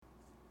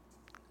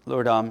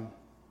Lord,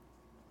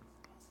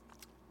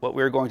 what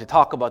we're going to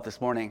talk about this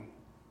morning,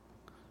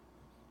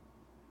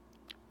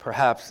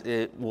 perhaps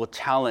it will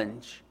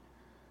challenge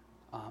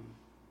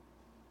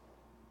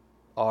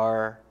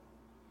our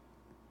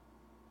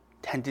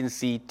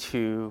tendency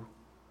to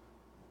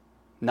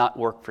not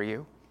work for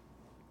you.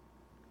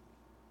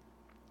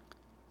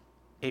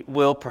 It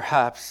will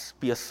perhaps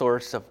be a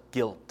source of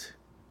guilt.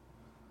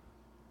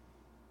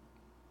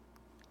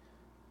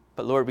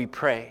 But Lord, we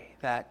pray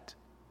that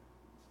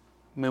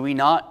may we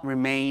not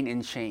remain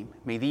in shame.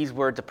 May these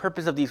words, the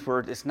purpose of these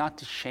words is not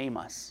to shame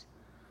us,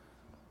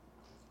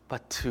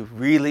 but to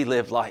really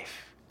live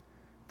life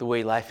the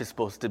way life is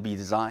supposed to be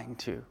designed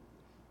to.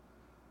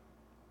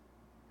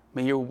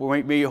 May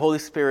your Holy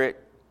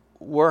Spirit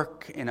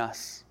work in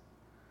us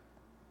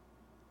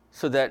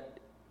so that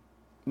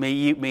may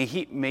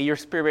your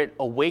Spirit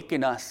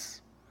awaken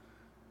us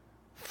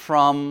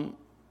from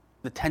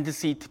the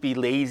tendency to be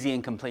lazy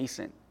and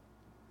complacent.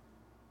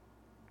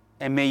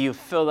 And may you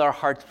fill our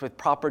hearts with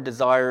proper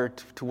desire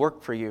to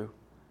work for you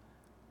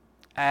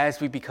as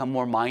we become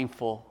more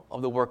mindful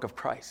of the work of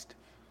Christ.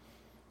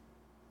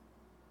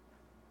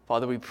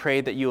 Father, we pray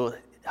that you will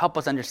help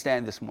us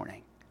understand this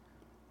morning.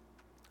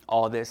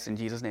 All this in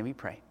Jesus' name we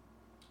pray.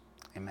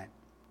 Amen.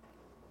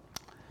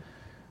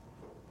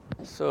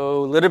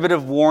 So a little bit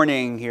of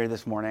warning here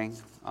this morning.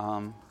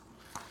 I'm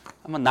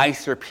a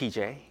nicer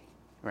PJ,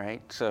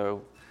 right?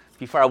 So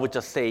before I would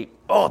just say,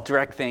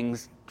 direct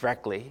things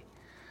directly.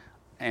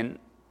 And,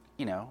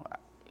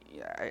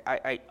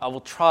 I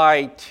will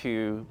try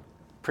to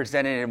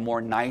present it in a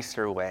more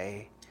nicer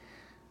way.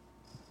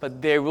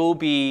 But there will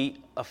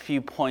be a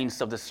few points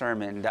of the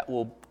sermon that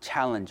will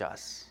challenge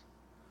us.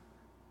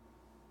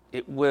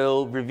 It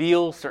will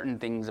reveal certain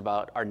things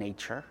about our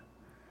nature.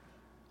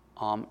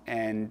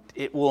 And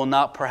it will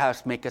not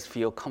perhaps make us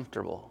feel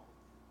comfortable.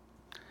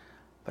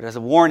 But as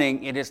a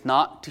warning, it is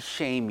not to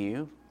shame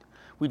you.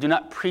 We do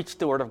not preach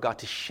the word of God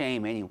to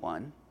shame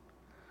anyone.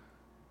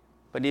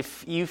 But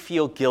if you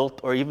feel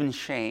guilt or even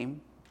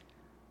shame,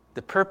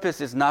 the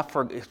purpose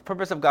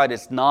of God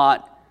is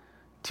not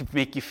to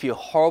make you feel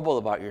horrible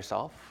about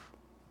yourself,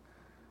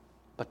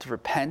 but to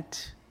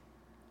repent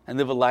and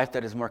live a life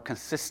that is more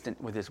consistent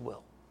with His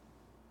will.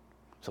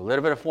 So a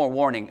little bit of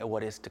forewarning of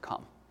what is to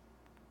come.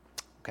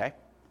 Okay?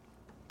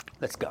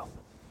 Let's go.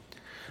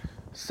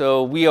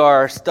 So we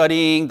are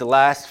studying the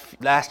last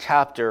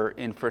chapter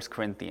in 1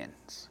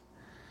 Corinthians,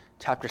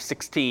 chapter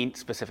 16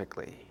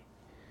 specifically.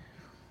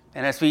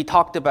 And as we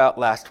talked about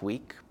last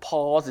week,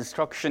 Paul's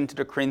instruction to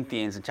the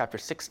Corinthians in chapter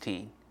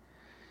 16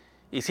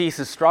 is he's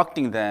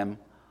instructing them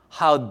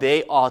how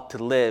they ought to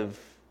live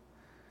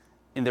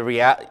in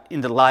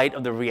the light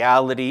of the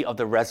reality of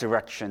the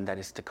resurrection that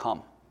is to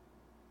come.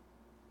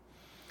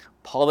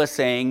 Paul is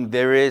saying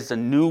there is a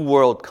new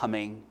world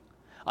coming,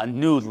 a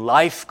new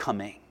life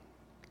coming,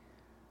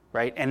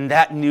 right? And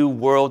that new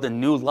world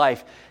and new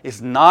life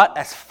is not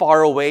as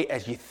far away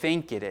as you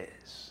think it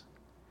is.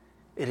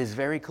 It is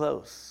very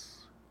close.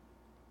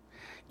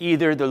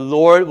 Either the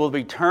Lord will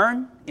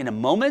return in a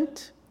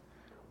moment,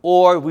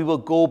 or we will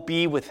go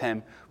be with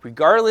Him.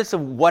 Regardless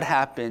of what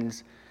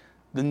happens,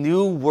 the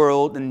new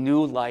world, the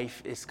new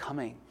life is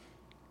coming.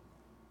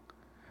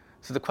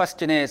 So the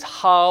question is,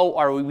 how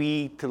are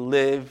we to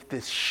live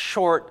this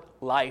short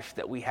life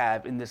that we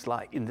have in this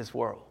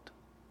world?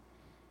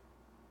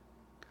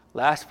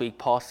 Last week,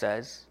 Paul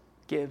says,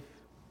 give.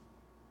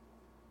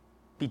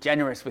 Be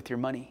generous with your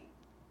money.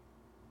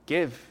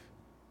 Give.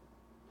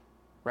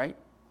 Right?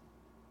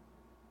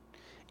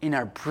 In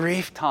our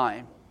brief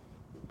time,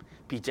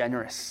 be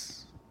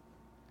generous.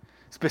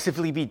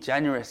 Specifically, be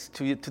generous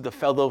to the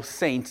fellow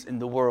saints in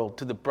the world,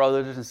 to the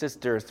brothers and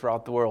sisters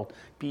throughout the world.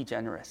 Be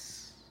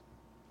generous.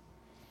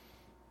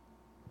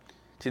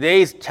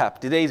 Today's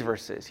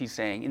verses, he's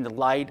saying, in the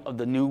light of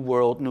the new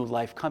world, new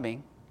life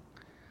coming,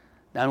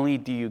 not only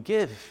do you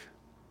give,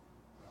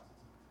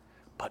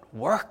 but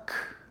work,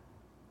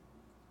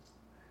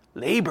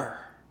 labor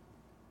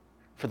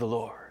for the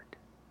Lord.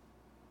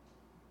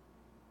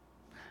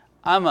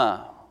 I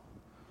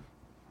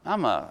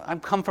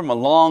come from a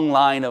long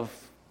line of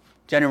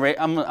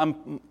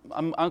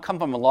I come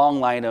from a long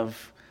line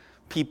of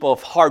people,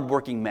 of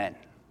hardworking men,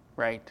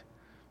 right?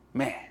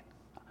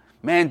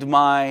 Man, do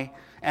my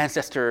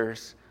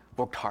ancestors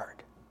worked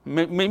hard.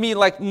 Maybe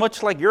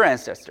much like your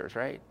ancestors,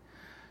 right?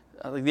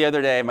 The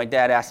other day, my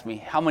dad asked me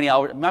how many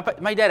hours.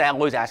 My dad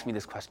always asked me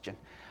this question: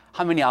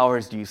 how many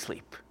hours do you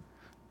sleep,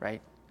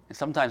 right? And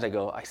sometimes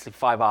I sleep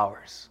 5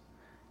 hours,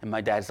 and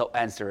my dad's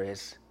answer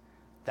is,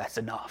 that's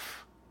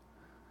enough.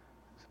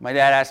 My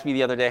dad asked me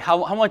the other day,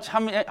 how much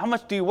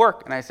do you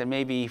work? And I said,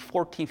 maybe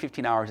 14,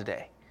 15 hours a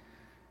day.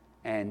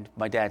 And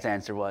my dad's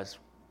answer was,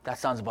 that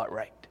sounds about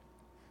right.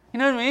 You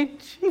know what I mean?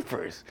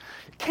 Jeepers.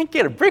 You can't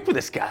get a break with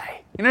this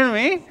guy. You know what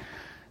I mean?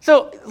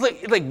 So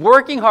like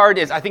working hard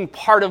is, I think,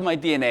 part of my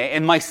DNA,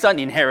 and my son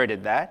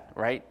inherited that,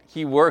 right?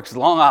 He works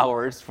long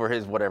hours for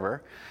his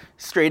whatever,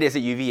 straight A's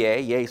at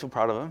UVA. Yay, so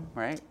proud of him,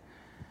 right?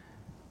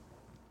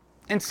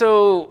 And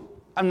so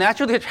I'm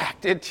naturally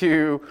attracted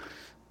to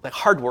like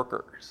hard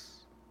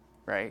workers,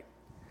 right?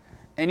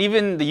 and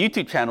even the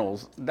YouTube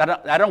channels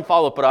that I don't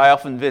follow, but I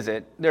often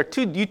visit. There are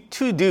two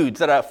dudes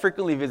that I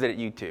frequently visit at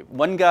YouTube.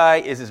 One guy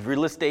is this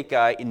real estate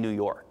guy in New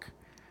York,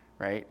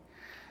 right?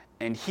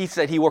 And he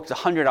said he works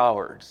 100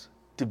 hours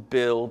to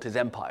build his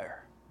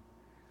empire,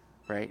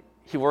 right?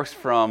 He works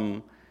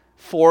from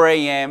 4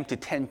 a.m. to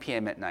 10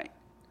 p.m. at night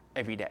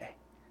every day.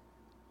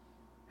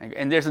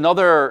 And there's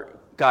another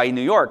guy in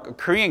New York, a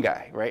Korean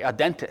guy, right? A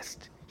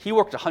dentist. He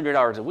works 100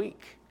 hours a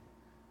week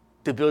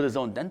to build his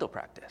own dental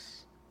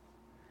practice.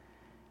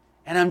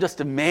 And I'm just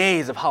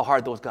amazed of how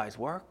hard those guys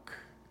work,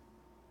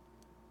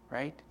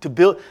 right?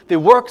 They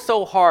work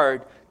so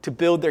hard to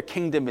build their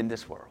kingdom in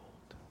this world.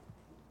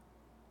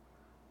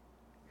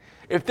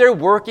 If they're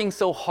working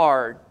so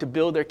hard to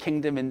build their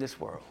kingdom in this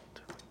world,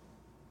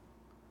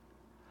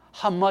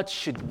 how much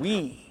should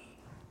we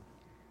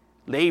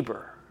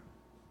labor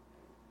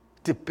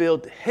to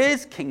build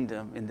his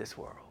kingdom in this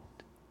world?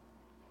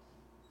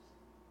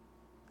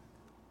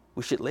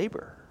 We should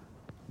labor.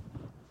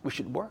 We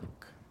should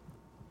work.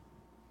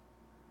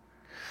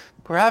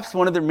 Perhaps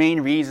one of the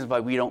main reasons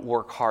why we don't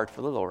work hard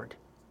for the Lord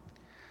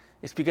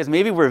is because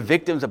maybe we're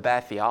victims of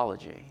bad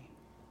theology.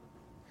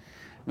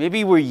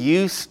 Maybe we're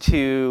used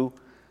to,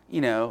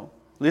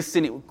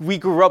 listening. We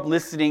grew up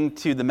listening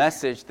to the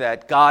message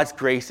that God's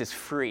grace is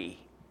free,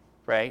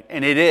 right?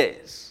 And it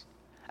is.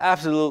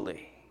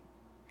 Absolutely.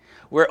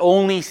 We're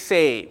only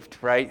saved,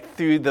 right,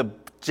 through the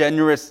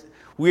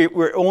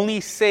we're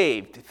only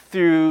saved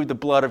through the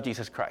blood of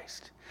Jesus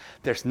Christ.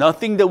 There's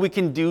nothing that we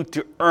can do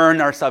to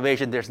earn our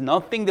salvation. There's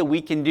nothing that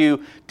we can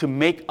do to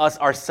make us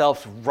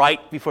ourselves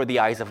right before the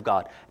eyes of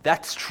God.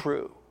 That's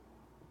true.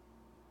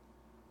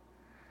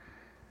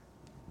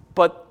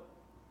 But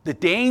the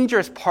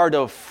dangerous part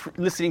of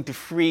listening to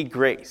free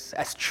grace,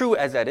 as true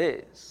as that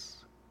is,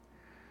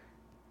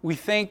 we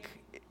think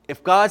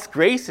if God's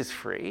grace is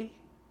free,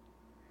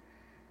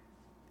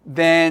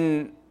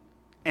 then,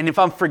 and if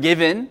I'm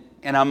forgiven,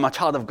 and I'm a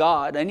child of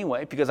God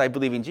anyway, because I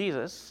believe in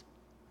Jesus,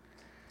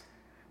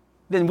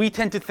 then we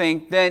tend to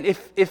think, then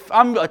if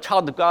I'm a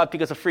child of God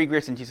because of free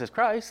grace in Jesus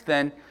Christ,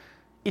 then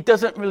it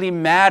doesn't really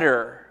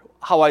matter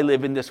how I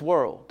live in this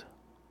world.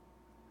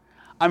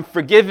 I'm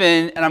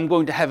forgiven and I'm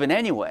going to heaven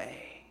anyway.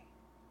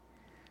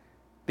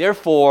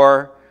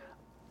 Therefore,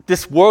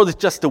 this world is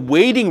just a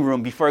waiting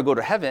room before I go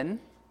to heaven.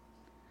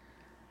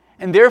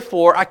 And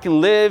therefore, I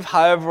can live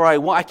however I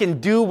want. I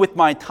can do with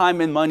my time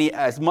and money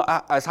as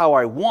how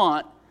I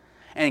want.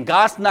 And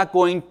God's not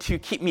going to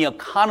keep me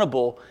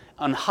accountable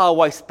on how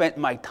I spent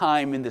my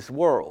time in this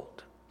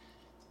world.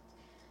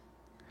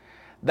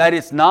 That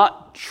is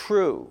not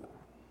true.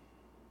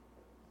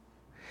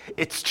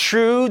 It's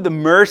true, the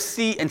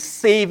mercy and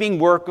saving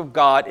work of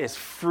God is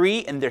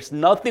free, and there's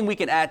nothing we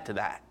can add to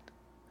that.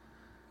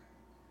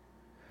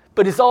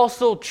 But it's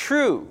also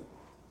true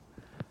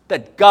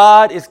that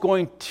God is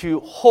going to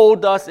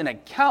hold us in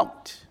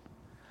account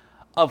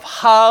of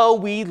how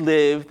we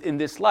lived in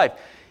this life.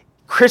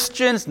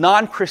 Christians,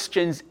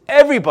 non-Christians,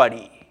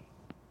 everybody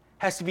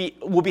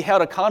will be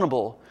held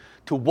accountable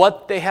to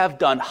what they have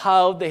done,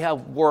 how they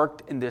have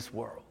worked in this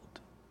world.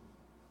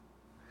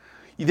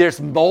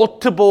 There's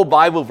multiple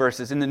Bible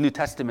verses in the New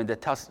Testament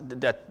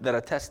that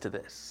attest to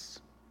this.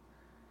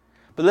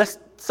 But let's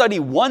study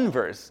one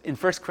verse in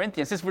 1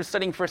 Corinthians. Since we're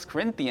studying 1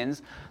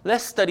 Corinthians,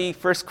 let's study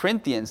 1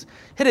 Corinthians.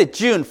 Hit it,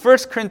 June. 1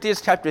 Corinthians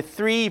chapter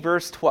 3,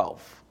 verse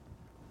 12.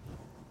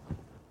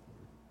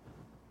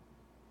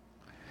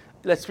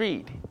 Let's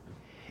read.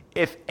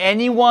 If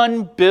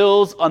anyone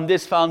builds on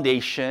this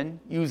foundation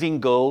using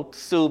gold,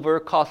 silver,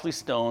 costly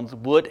stones,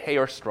 wood, hay,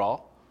 or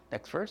straw,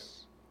 next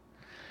verse,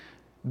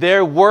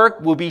 their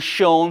work will be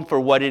shown for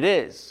what it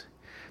is,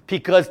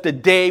 because the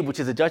day,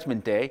 which is the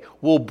judgment day,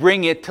 will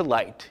bring it to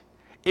light.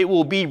 It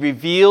will be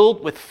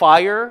revealed with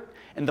fire,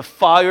 and the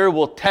fire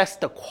will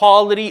test the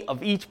quality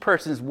of each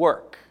person's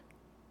work.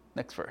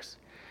 Next verse.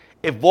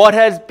 If what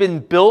has been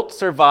built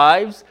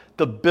survives,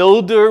 the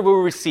builder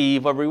will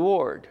receive a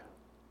reward.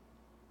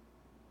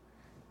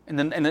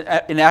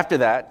 And after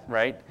that,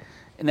 right?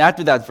 And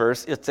after that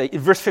verse, in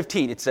verse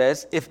 15, it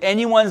says, if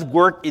anyone's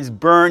work is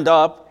burned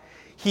up,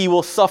 he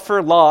will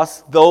suffer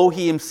loss, though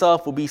he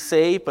himself will be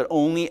saved, but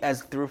only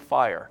as through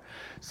fire.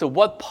 So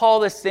what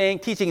Paul is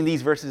teaching in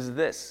these verses is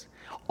this.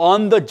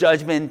 On the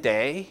judgment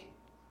day,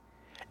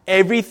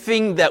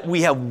 everything that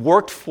we have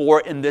worked for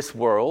in this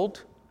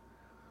world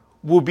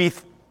will be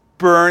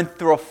burned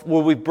through,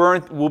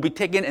 will be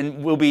taken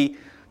and will be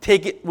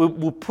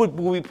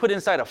put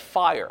inside a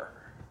fire.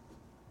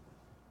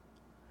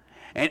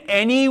 And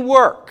any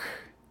work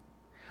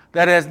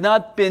that has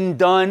not been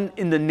done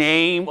in the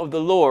name of the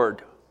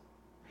Lord,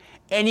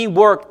 any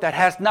work that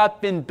has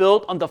not been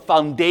built on the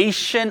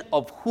foundation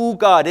of who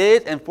God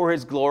is and for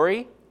His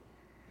glory,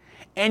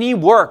 any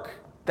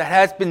work that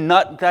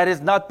has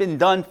not been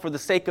done for the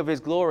sake of His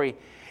glory,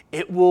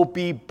 it will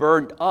be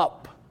burned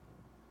up.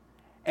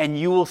 And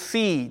you will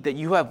see that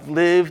you have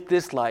lived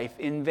this life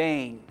in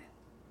vain.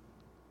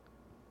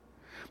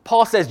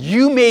 Paul says,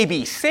 you may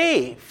be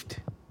saved,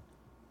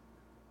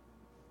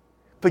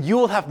 but you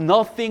will have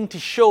nothing to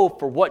show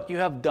for what you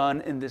have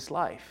done in this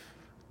life.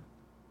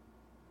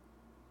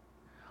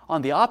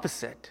 On the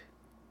opposite,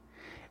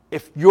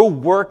 if your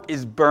work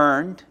is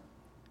burned,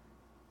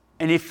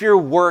 and if your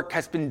work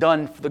has been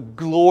done for the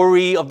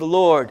glory of the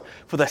Lord,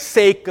 for the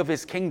sake of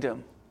His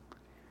kingdom,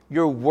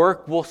 your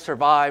work will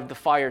survive the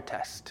fire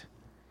test,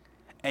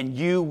 and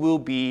you will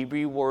be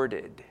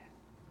rewarded.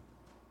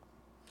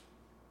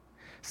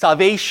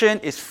 Salvation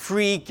is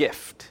free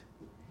gift,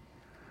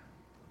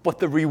 but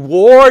the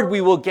reward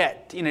we will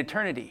get in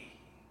eternity,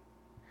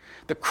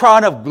 the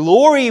crown of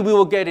glory we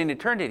will get in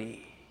eternity,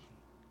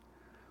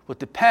 will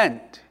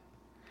depend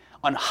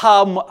on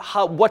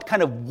what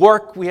kind of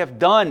work we have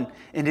done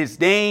in His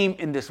name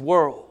in this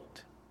world.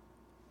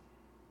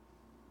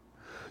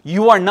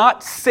 You are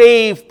not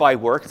saved by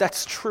works.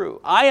 That's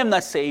true. I am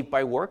not saved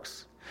by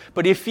works.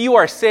 But if you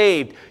are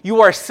saved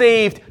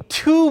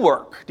to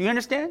work. Do you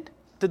understand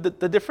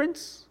the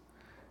difference?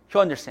 Who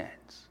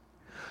understands?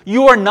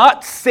 You are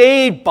not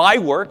saved by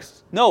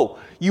works. No,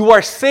 you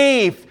are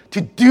saved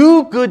to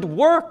do good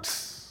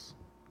works.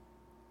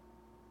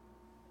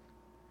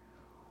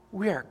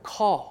 We are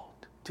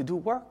called to do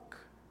work.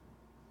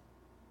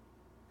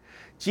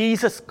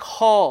 Jesus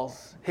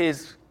calls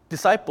His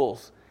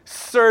disciples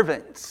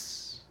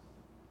servants.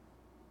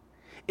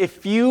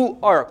 If you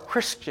are a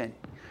Christian,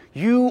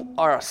 you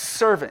are a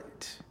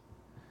servant.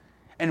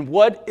 And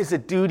what is the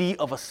duty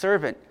of a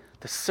servant?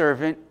 The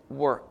servant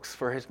works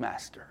for his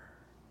master.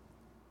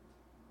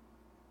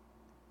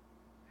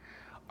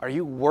 Are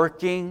you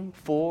working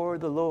for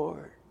the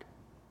Lord?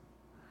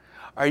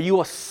 Are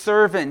you a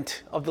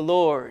servant of the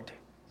Lord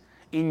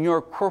in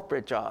your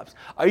corporate jobs?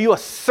 Are you a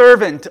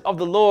servant of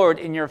the Lord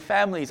in your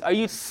families? Are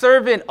you a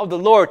servant of the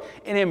Lord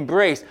in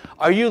Embrace?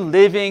 Are you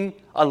living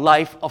a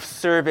life of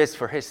service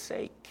for His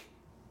sake?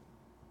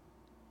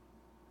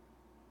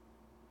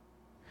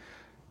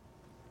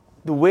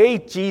 The way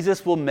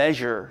Jesus will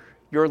measure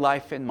your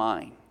life and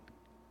mine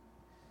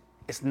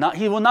is not,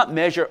 He will not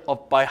measure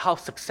by how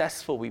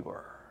successful we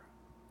were.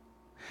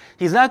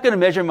 He's not going to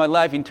measure my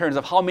life in terms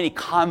of how many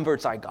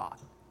converts I got,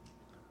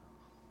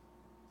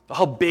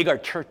 how big our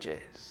church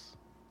is.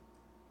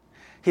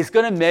 He's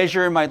going to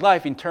measure my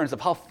life in terms of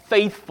how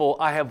faithful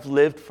I have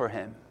lived for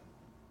Him.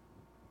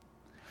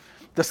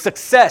 The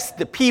success,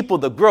 the people,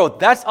 the growth,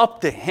 that's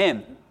up to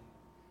Him.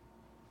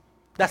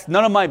 That's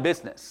none of my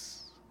business.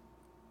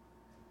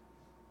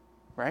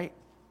 Right?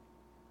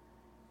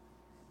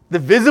 The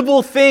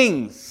visible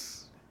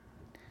things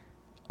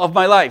of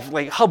my life,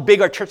 like how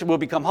big our church will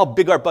become, how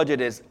big our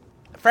budget is,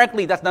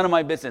 frankly, that's none of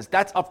my business.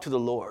 That's up to the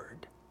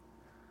Lord.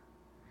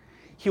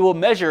 He will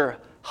measure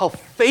how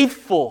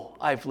faithful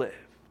I've lived.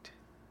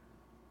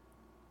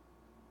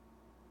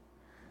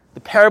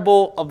 The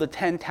parable of the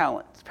 10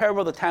 talents,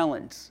 parable of the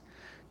talents,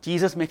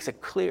 Jesus makes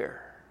it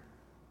clear.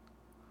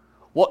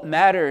 What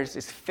matters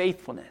is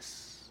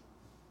faithfulness.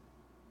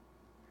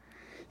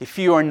 If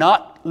you are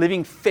not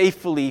living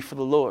faithfully for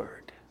the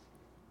Lord,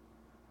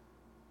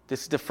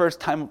 this is the first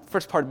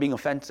part of being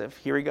offensive.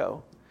 Here we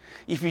go.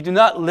 If you do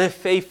not live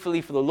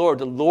faithfully for the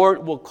Lord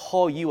will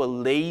call you a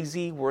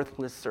lazy,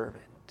 worthless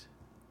servant.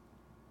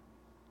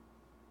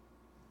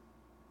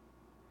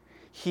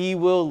 He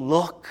will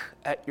look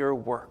at your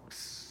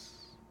works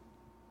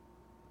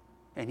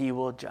and He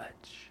will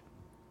judge.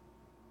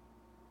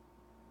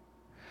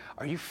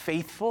 Are you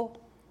faithful?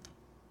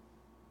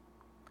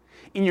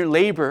 In your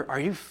labor, are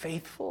you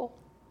faithful?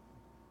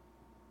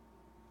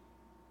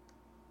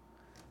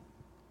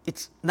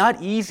 It's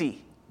not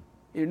easy.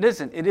 It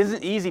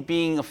isn't easy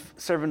being a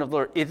servant of the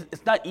Lord.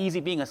 It's not easy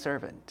being a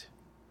servant.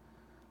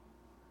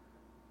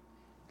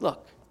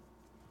 Look,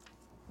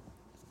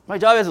 my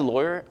job as a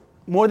lawyer,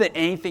 more than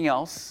anything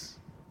else,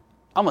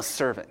 I'm a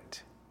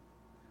servant.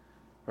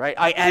 Right?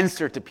 I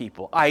answer to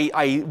people.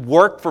 I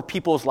work for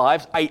people's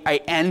lives.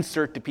 I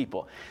answer to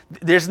people.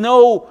 There's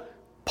no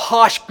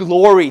posh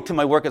glory to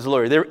my work as a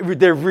lawyer.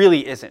 There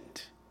really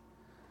isn't.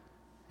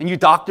 And you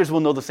doctors will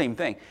know the same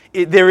thing.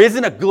 There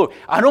isn't a glory.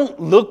 I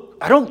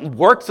don't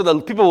work so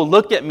that people will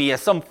look at me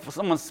as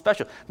someone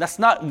special. That's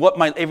not what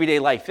my everyday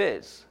life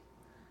is.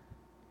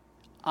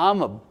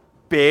 I'm a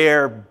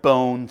bare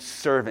bone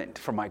servant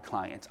for my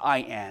clients. I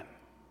am.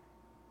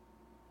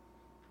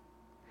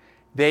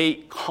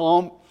 They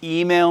come,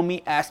 email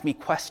me, ask me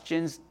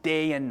questions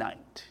day and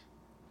night.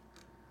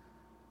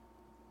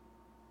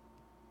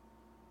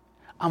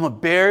 I'm a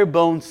bare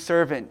bones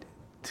servant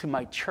to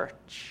my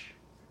church.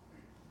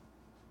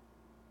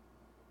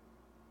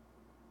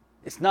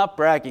 It's not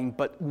bragging,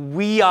 but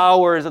wee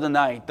hours of the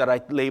night that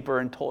I labor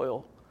and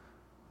toil.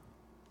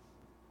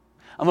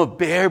 I'm a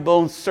bare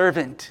bones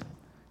servant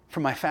for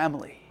my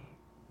family.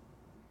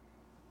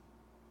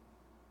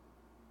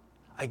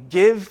 I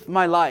give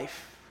my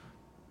life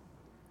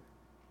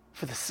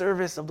for the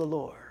service of the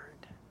Lord.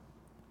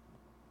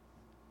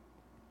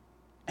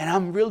 And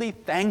I'm really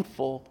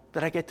thankful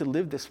that I get to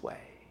live this way.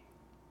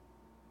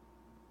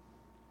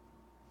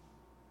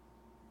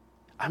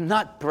 I'm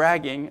not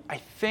bragging. I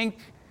think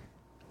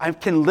I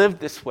can live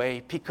this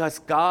way because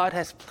God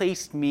has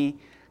placed me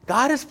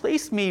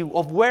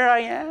of where I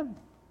am.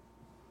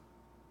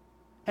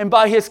 And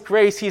by His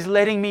grace, He's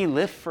letting me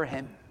live for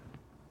Him.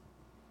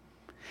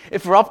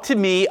 If it were up to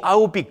me, I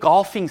would be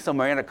golfing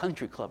somewhere in a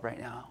country club right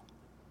now.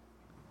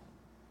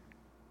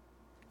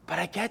 But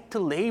I get to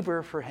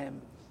labor for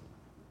him.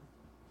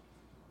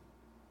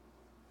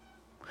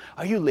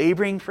 Are you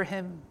laboring for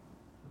him?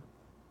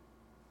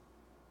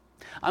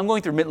 I'm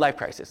going through midlife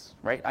crisis,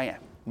 right? I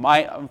am.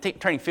 I'm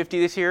turning 50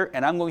 this year,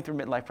 and I'm going through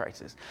midlife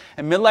crisis.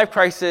 And midlife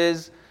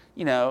crisis,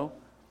 men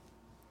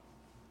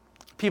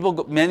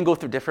go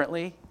through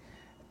differently.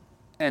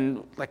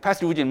 And like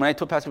Pastor Woojin, when I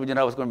told Pastor Woojin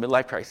I was going to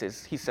midlife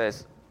crisis, he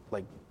says,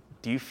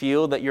 do you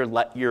feel that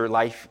your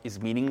life is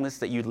meaningless,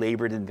 that you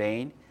labored in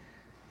vain?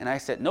 And I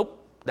said, nope,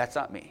 that's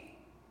not me.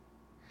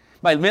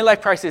 My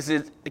midlife crisis,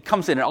 it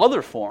comes in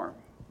another form.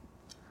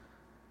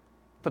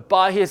 But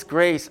by his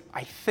grace,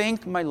 I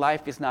think my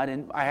life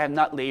I have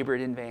not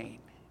labored in vain.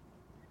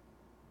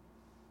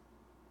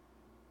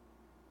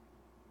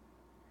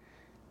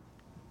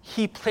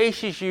 He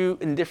places you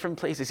in different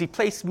places. He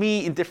placed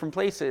me in different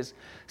places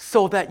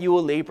so that you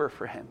will labor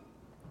for him.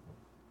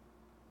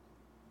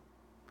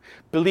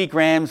 Billy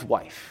Graham's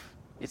wife,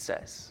 it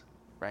says,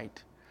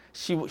 right?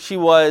 She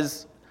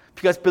was,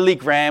 because Billy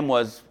Graham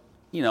was,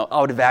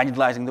 out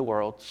evangelizing the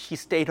world, she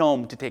stayed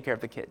home to take care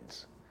of the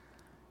kids,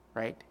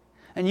 right?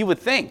 And you would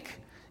think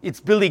it's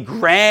Billy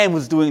Graham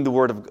who's doing the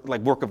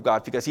work of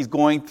God because he's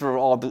going through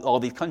all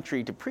the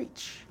country to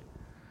preach.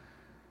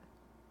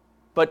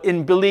 But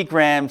in Billy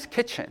Graham's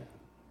kitchen,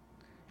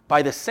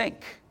 by the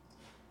sink,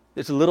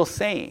 there's a little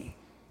saying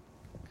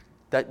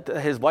that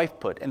his wife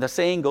put. And the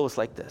saying goes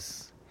like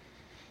this.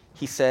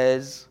 He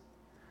says,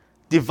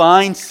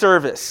 divine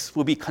service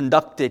will be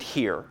conducted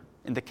here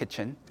in the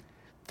kitchen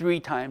 3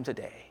 times a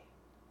day.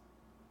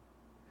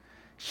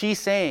 She's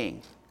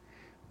saying,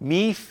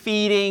 me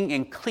feeding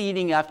and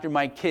cleaning after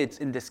my kids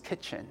in this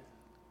kitchen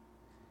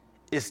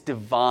is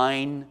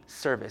divine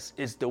service,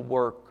 is the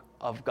work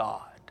of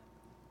God.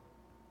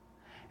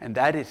 And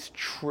that is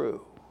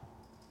true.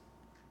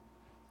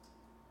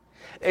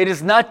 It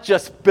is not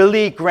just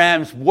Billy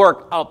Graham's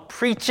work out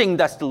preaching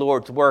that's the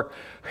Lord's work.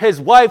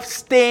 His wife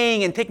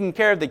staying and taking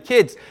care of the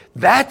kids,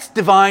 that's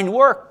divine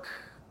work.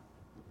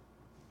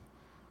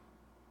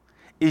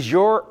 Is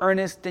your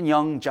earnest and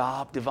young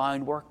job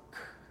divine work?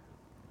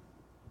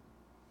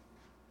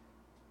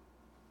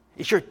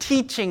 Is your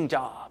teaching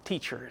job,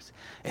 teachers,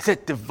 is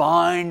it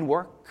divine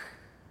work?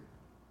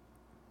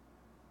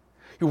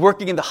 You're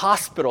working in the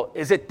hospital,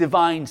 is it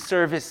divine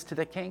service to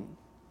the King?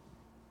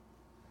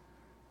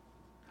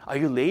 Are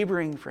you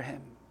laboring for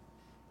him?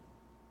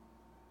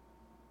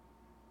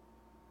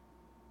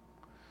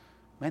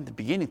 Man,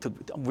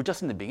 we're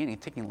just in the beginning,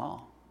 it's taking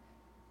long.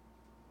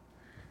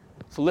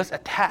 So let's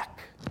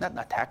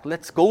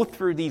let's go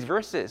through these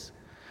verses.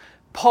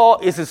 Paul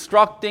is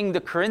instructing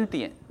the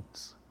Corinthians.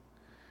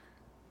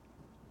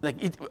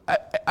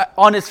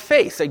 On its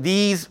face,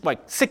 these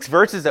 6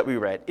 verses that we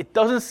read, it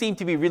doesn't seem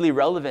to be really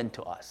relevant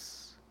to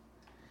us.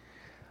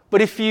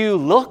 But if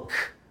you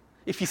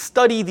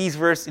study these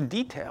verses in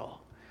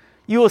detail,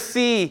 you will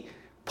see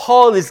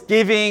Paul is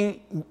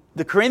giving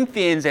the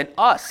Corinthians and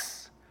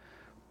us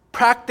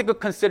practical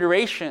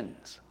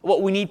considerations,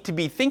 what we need to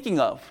be thinking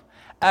of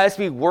as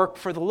we work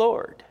for the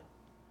Lord.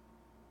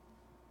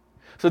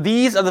 So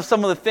these are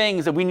some of the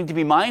things that we need to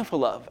be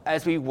mindful of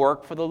as we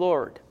work for the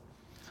Lord.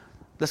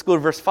 Let's go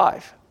to verse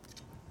 5.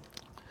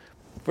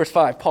 Verse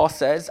 5, Paul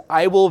says,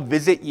 I will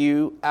visit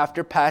you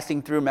after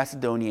passing through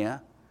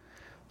Macedonia,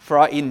 for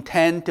I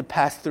intend to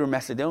pass through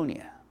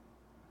Macedonia.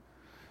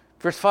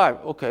 Verse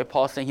 5, okay,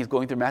 Paul's saying he's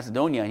going through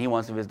Macedonia and he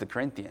wants to visit the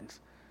Corinthians.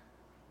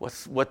 How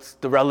is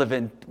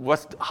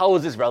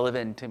this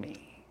relevant to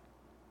me?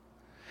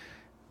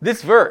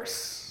 This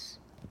verse,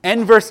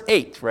 and verse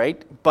 8,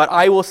 right? But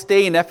I will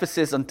stay in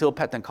Ephesus until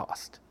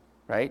Pentecost,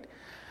 right?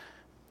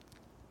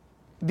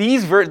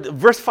 These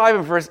verse 5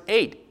 and verse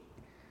 8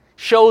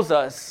 shows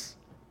us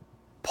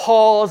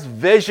Paul's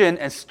vision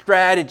and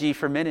strategy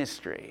for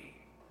ministry.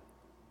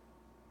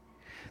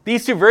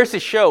 These 2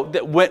 verses show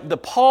that when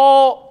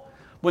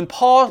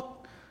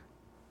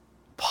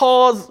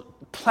Paul's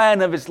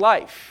plan of his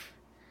life,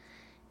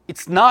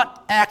 it's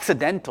not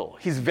accidental.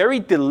 He's very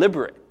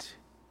deliberate.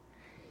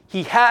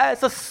 He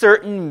has a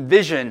certain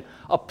vision,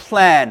 a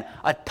plan,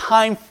 a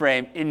time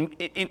frame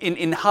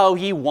in how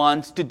he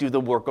wants to do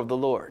the work of the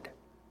Lord.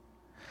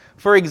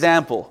 For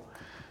example,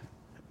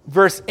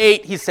 verse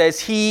 8, he says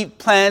he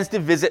plans to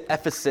visit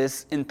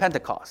Ephesus in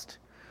Pentecost,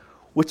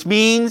 which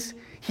means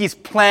he's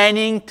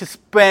planning to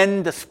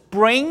spend the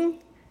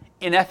spring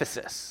in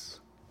Ephesus.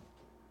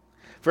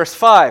 Verse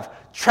 5,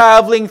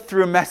 traveling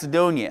through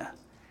Macedonia.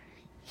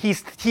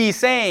 He's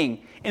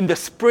saying in the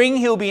spring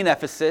he'll be in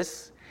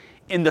Ephesus,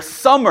 in the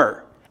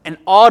summer and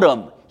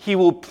autumn he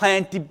will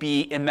plan to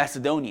be in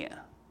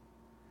Macedonia.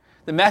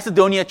 The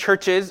Macedonia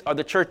churches are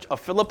the church of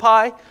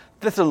Philippi,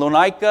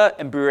 Thessalonica,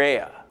 and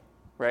Berea,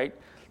 right?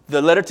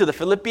 The letter to the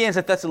Philippians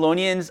and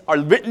Thessalonians are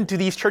written to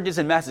these churches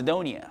in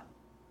Macedonia.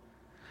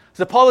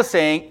 So Paul is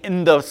saying,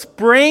 in the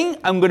spring,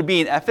 I'm going to be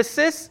in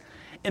Ephesus.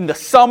 In the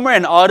summer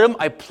and autumn,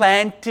 I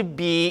plan to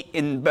be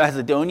in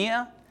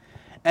Macedonia.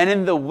 And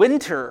in the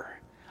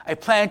winter, I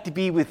plan to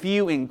be with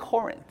you in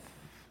Corinth.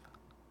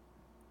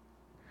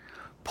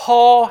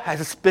 Paul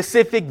has a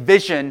specific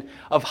vision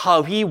of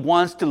how he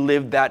wants to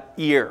live that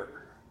year,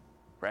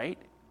 right?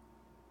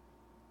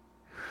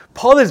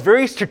 Paul is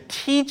very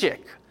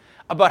strategic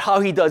about how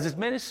he does his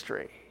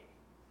ministry.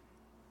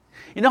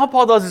 You know how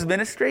Paul does his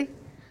ministry?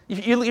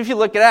 If you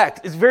look at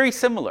Acts, it's very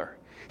similar.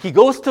 He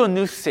goes to a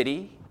new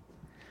city,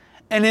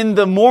 and in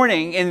the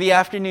morning, in the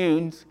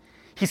afternoons,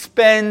 he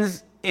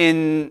spends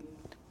in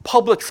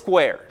public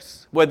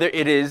squares, whether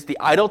it is the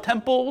idol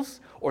temples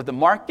or the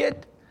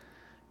market.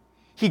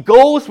 He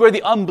goes where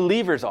the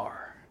unbelievers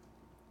are.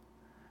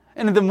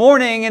 And in the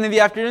morning and in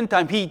the afternoon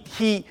time,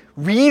 he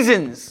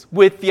reasons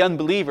with the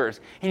unbelievers,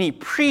 and he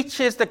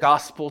preaches the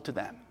gospel to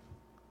them.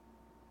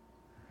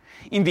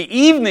 In the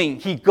evening,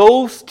 he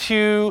goes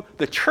to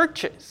the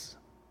churches,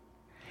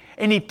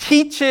 and he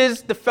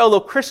teaches the fellow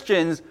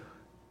Christians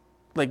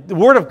like the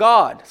Word of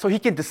God so he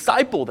can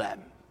disciple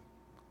them.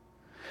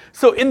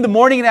 So in the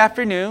morning and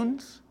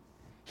afternoons,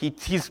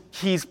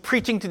 he's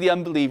preaching to the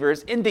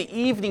unbelievers. In the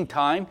evening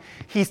time,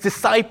 he's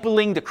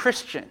discipling the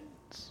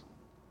Christians.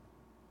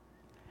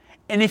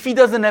 And if he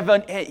doesn't have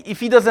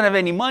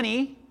any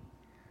money,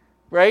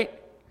 right,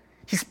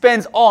 he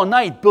spends all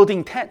night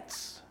building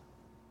tents.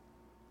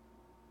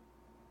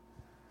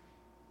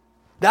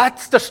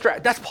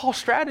 That's Paul's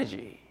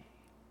strategy.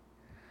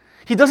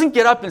 He doesn't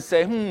get up and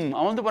say, I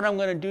wonder what I'm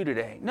going to do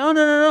today.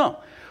 No.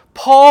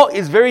 Paul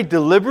is very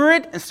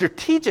deliberate and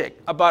strategic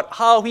about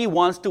how he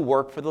wants to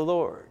work for the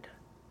Lord.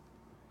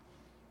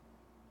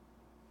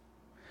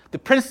 The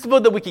principle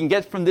that we can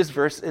get from this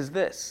verse is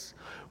this.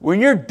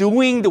 When you're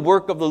doing the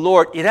work of the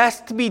Lord, it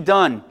has to be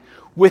done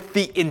with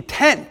the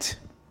intent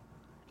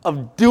of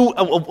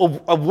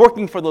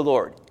working for the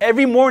Lord.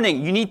 Every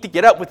morning, you need to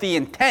get up with the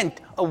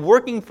intent of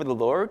working for the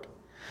Lord.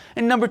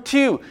 And number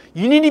two,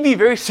 you need to be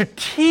very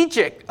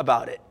strategic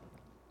about it,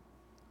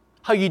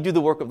 how you do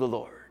the work of the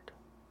Lord.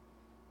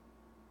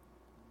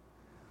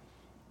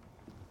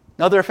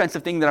 Another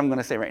offensive thing that I'm going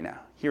to say right now.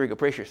 Here we go,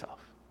 brace yourself.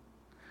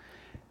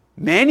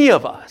 Many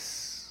of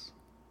us,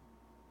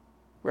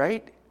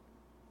 right,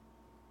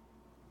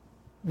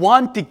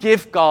 want to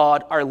give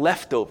God our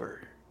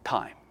leftover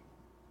time.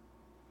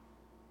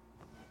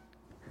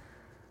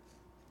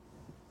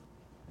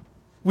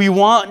 We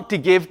want to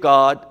give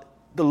God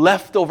the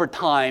leftover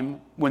time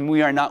when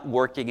we are not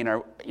working in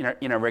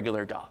our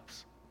regular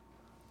jobs.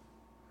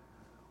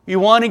 We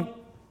want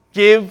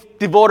to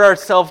devote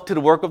ourselves to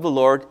the work of the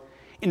Lord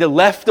in the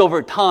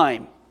leftover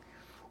time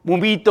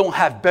when we don't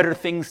have better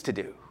things to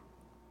do.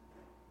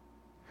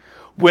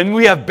 When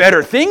we have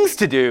better things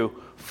to do,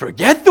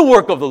 forget the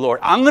work of the Lord.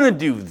 I'm going to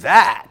do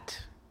that.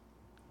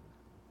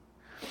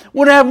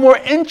 When I have more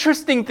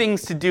interesting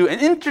things to do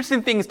and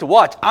interesting things to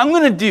watch, I'm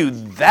going to do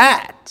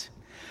that.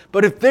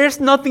 But if there's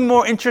nothing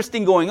more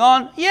interesting going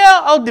on,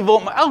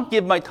 I'll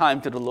give my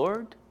time to the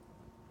Lord.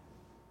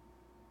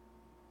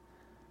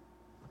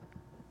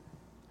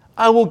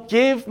 I will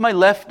give my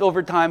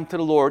leftover time to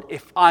the Lord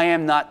if I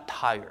am not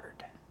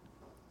tired.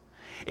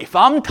 If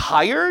I'm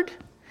tired,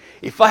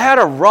 if I had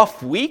a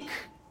rough week,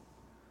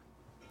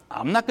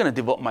 I'm not going to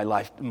devote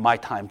my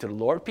time to the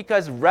Lord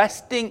because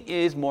resting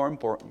is more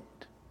important.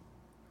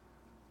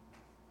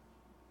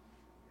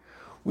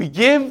 We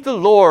give the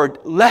Lord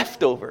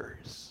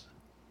leftovers.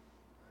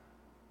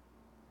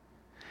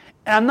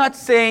 And I'm not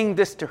saying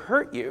this to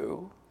hurt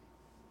you,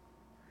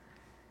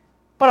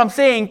 but I'm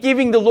saying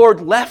giving the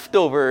Lord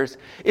leftovers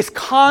is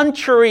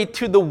contrary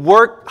to the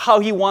work, how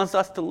He wants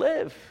us to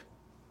live.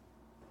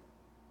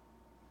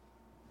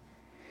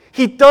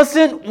 He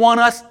doesn't want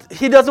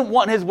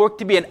His work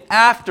to be an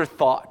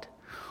afterthought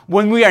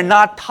when we are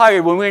not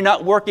tired, when we're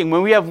not working,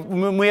 when we have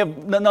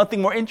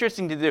nothing more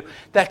interesting to do.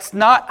 That's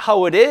not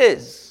how it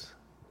is.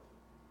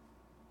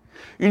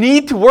 You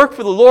need to work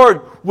for the Lord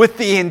with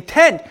the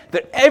intent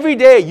that every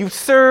day you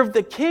serve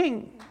the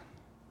King.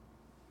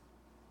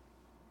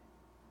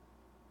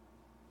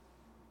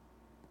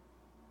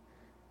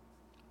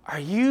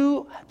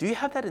 Do you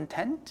have that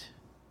intent?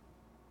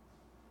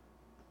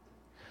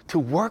 To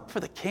work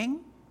for the King?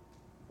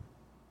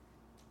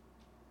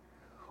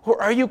 Or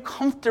are you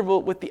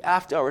comfortable with the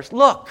after hours?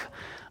 Look,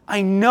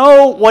 I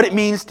know what it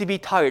means to be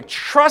tired.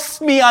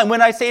 Trust me when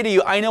I say to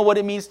you, I know what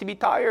it means to be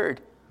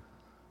tired.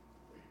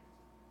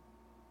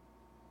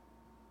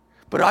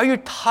 But are you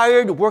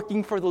tired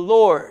working for the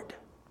Lord?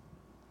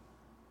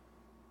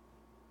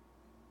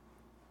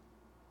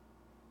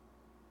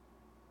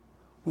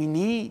 We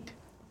need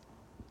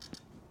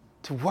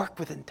to work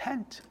with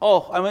intent.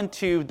 I went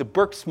to the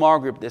Burke Small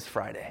Group this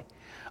Friday.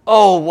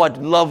 Oh, what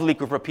lovely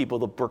group of people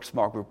the Burke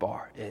Small Group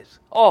is.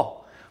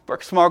 Oh,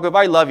 Burke Small Group,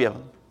 I love you.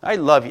 I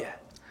love you.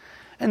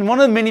 And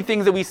one of the many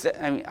things that we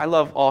say, I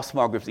love all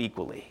small groups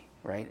equally,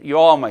 right? You're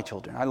all my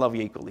children. I love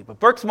you equally. But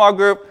Burke Small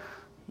Group,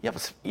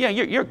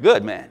 you're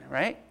good, man,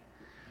 right?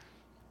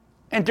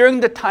 And during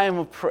the time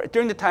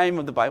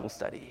of the Bible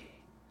study,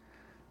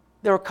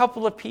 there were a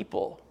couple of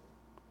people,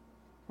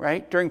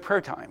 right, during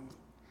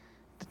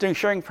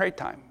sharing prayer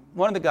time.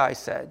 One of the guys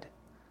said,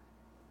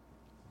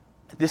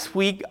 this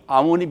week I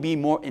want to be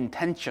more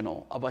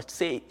intentional about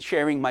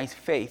sharing my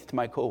faith to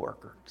my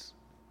coworkers.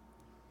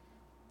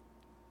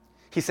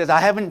 He says,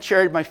 I haven't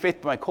shared my faith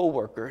with my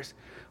coworkers,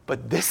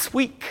 but this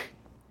week,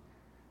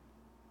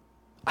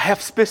 I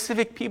have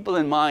specific people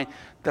in mind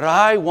that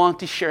I want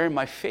to share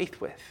my faith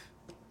with.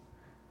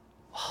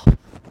 Wow.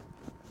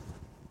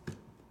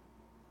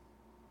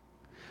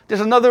 There's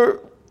another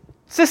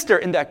sister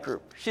in that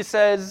group. She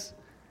says,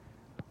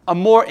 I'm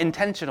more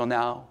intentional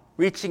now,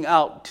 reaching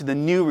out to the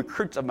new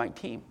recruits of my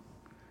team.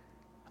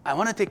 I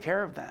want to take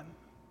care of them.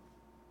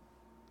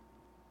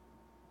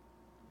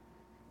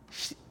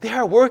 They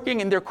are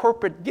working in their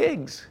corporate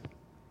gigs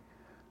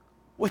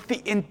with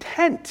the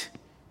intent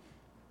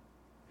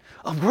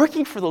of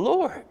working for the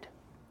Lord.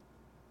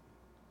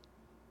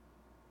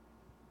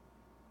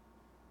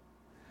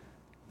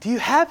 Do you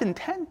have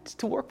intent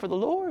to work for the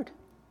Lord?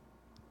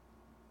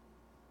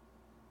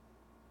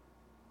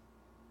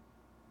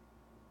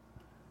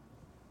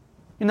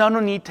 You not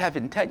only need to have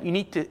intent, you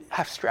need to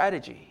have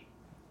strategy.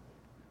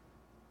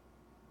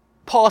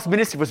 Paul's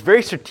ministry was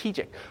very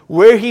strategic.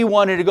 Where he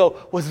wanted to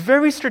go was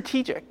very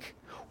strategic.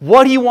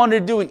 What he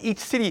wanted to do in each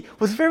city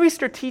was very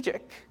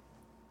strategic.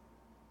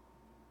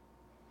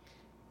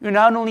 You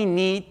not only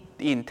need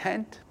the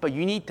intent, but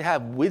you need to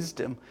have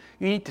wisdom.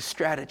 You need to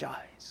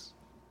strategize.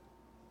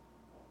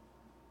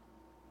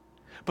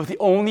 But the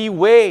only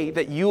way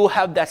that you will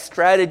have that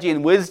strategy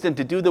and wisdom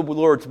to do the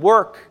Lord's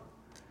work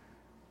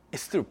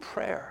is through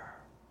prayer.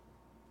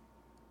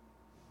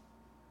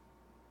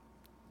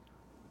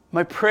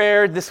 My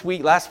prayer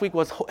last week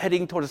was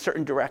heading toward a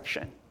certain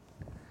direction.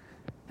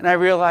 And I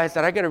realized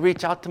that I got to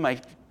reach out to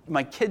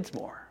my kids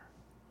more.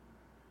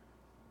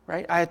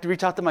 Right? I have to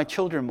reach out to my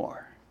children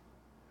more.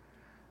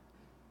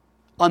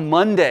 On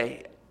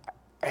Monday,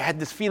 I had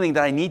this feeling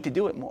that I need to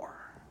do it more.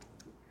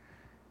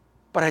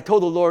 But I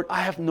told the Lord,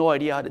 I have no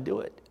idea how to do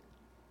it.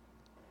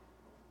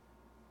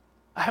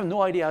 I have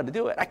no idea how to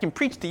do it. I can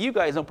preach to you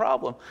guys, no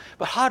problem.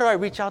 But how do I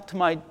reach out to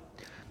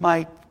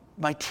my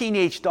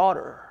teenage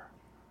daughter?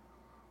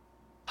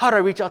 How do I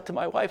reach out to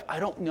my wife? I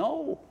don't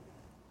know.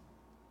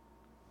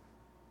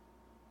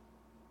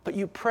 But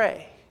you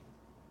pray.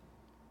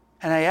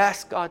 And I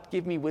ask God,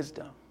 give me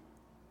wisdom.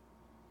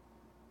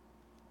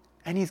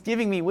 And He's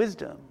giving me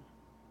wisdom.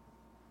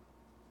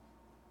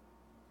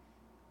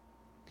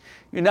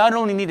 You not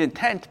only need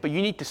intent, but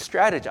you need to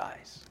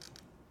strategize.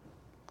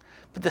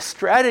 But the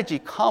strategy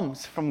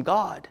comes from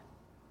God.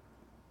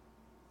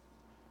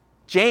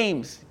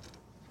 James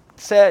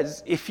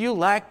says, if you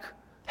lack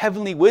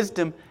heavenly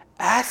wisdom,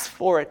 ask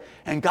for it,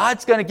 and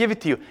God's going to give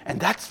it to you. And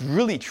that's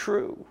really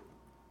true.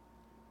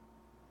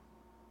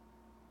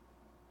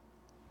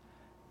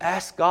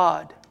 Ask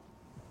God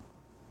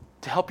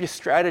to help you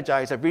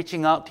strategize of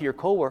reaching out to your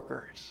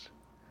coworkers,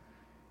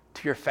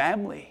 to your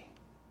family,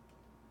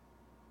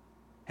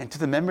 and to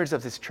the members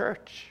of this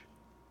church.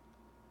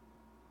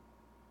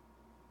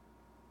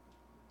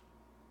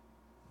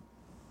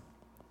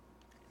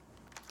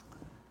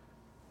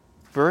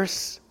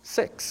 Verse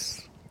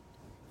 6.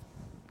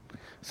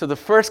 So the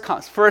first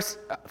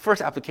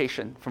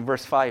application from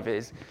verse 5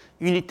 is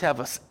you need to have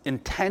an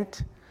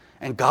intent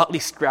and godly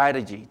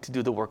strategy to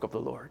do the work of the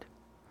Lord.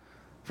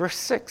 Verse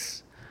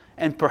 6,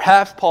 and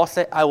perhaps Paul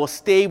said, I will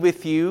stay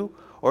with you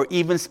or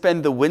even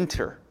spend the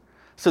winter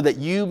so that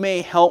you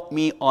may help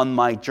me on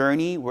my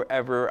journey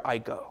wherever I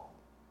go.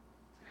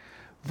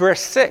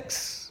 Verse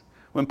 6,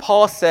 when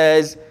Paul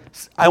says,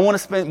 I want to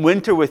spend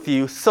winter with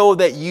you so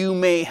that you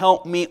may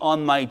help me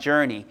on my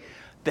journey.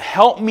 To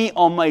help me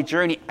on my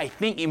journey, I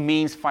think it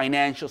means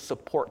financial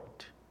support.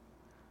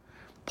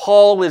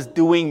 Paul is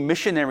doing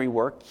missionary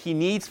work. He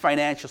needs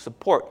financial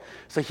support.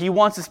 So he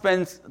wants to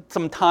spend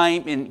some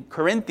time in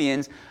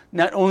Corinthians,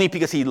 not only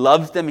because he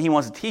loves them and he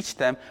wants to teach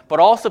them, but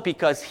also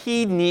because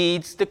he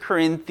needs the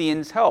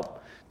Corinthians'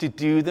 help to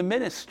do the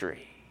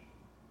ministry.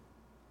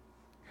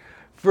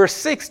 Verse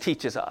 6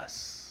 teaches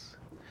us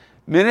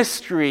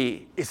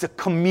ministry is a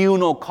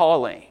communal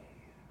calling.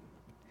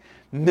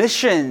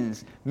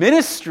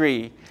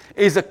 Ministry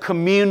is a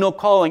communal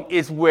calling,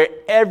 is where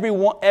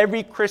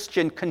every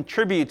Christian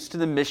contributes to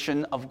the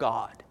mission of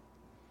God.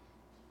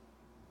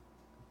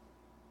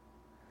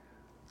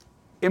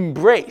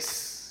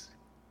 Embrace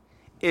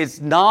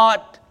is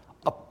not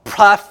a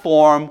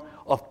platform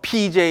of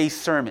PJ's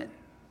sermon.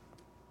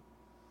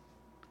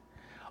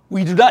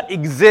 We do not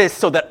exist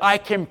so that I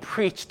can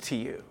preach to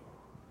you.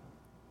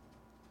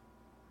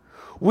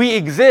 We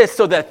exist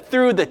so that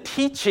through the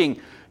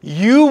teaching,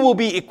 you will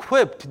be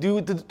equipped to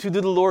do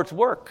the Lord's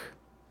work.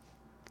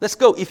 Let's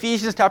go.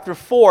 Ephesians chapter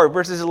 4,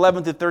 verses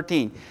 11 to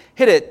 13.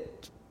 Hit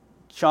it,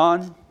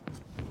 Sean.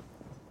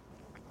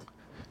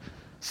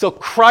 So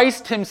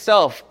Christ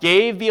himself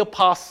gave the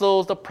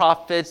apostles, the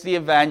prophets, the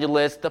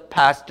evangelists, the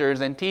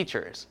pastors, and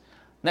teachers.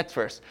 Next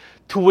verse.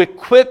 To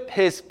equip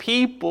his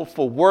people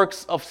for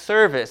works of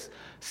service,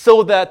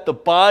 so that the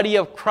body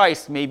of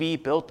Christ may be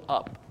built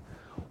up.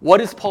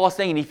 What is Paul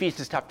saying in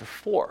Ephesians chapter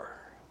 4?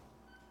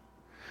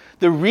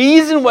 The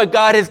reason why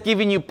God has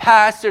given you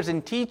pastors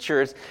and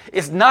teachers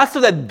is not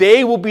so that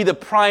they will be the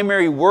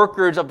primary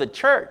workers of the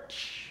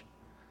church.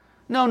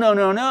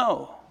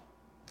 No.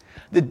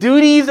 The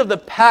duties of the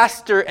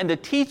pastor and the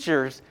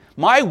teachers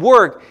My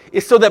work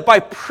is so that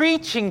by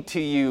preaching to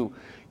you,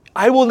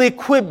 I will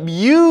equip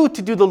you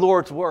to do the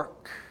Lord's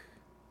work.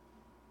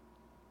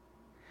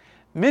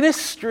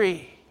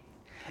 Ministry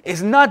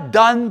is not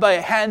done by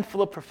a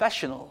handful of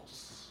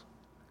professionals.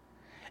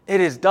 It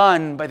is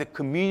done by the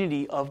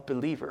community of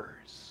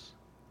believers.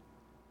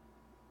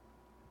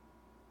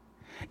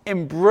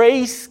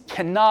 Embrace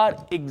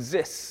cannot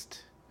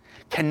exist,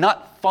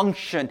 cannot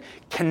function,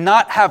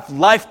 cannot have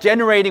life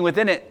generating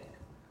within it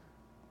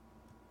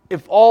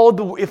if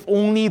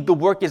only the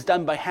work is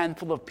done by a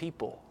handful of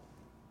people.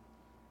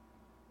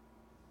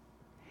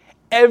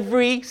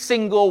 Every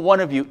single one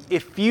of you,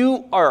 if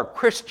you are a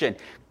Christian,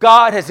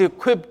 God has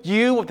equipped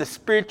you with the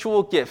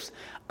spiritual gifts.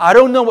 I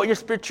don't know what your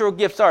spiritual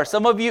gifts are.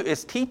 Some of you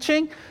is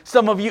teaching.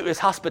 Some of you is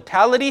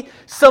hospitality.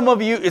 Some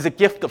of you is a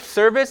gift of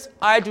service.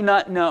 I do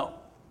not know.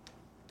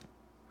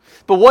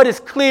 But what is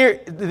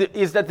clear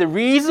is that the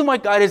reason why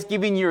God is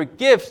giving you your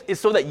gifts is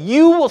so that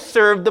you will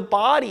serve the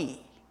body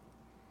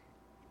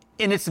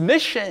in its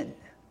mission.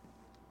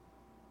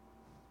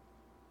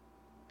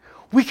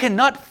 We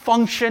cannot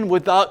function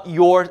without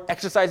your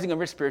exercising of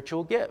your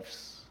spiritual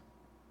gifts.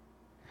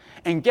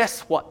 And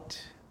guess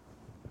what?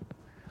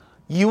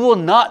 You will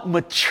not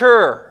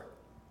mature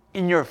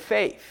in your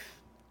faith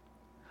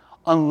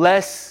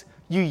unless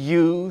you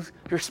use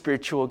your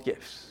spiritual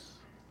gifts.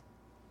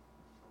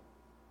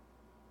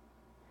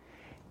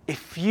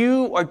 If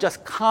you are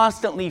just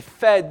constantly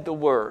fed the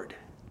word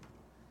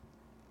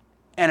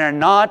and are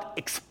not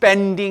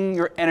expending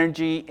your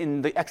energy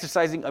in the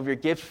exercising of your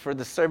gifts for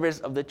the service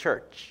of the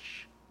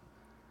church,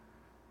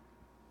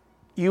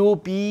 you will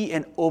be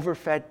an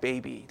overfed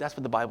baby. That's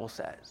what the Bible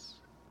says.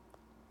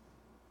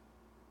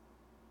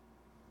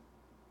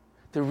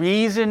 The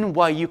reason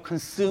why you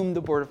consume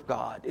the Word of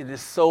God, it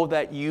is so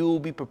that you will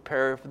be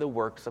prepared for the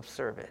works of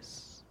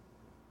service.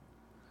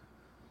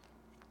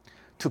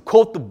 To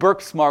quote the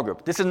Burke Small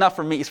Group, this is not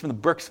from me, it's from the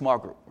Burke Small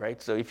Group,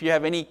 right? So if you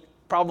have any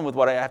problem with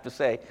what I have to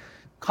say,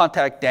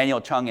 contact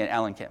Daniel Chung and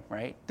Alan Kim,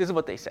 right? This is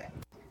what they say,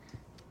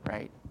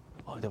 right?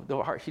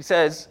 He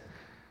says,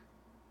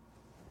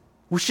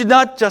 we should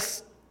not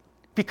just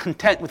be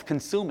content with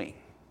consuming,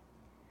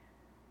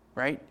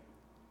 right?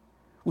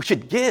 We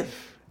should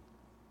give.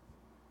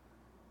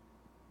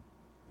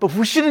 But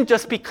we shouldn't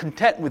just be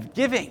content with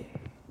giving.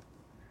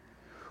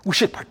 We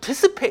should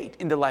participate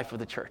in the life of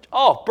the church.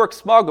 Oh, Burke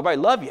Small Group, I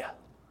love you.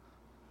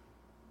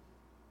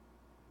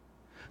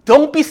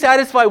 Don't be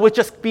satisfied with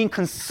just being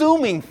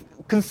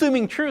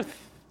consuming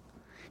truth.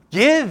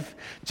 Give.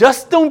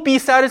 Just don't be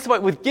satisfied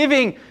with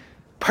giving.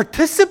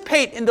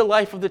 Participate in the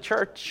life of the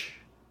church.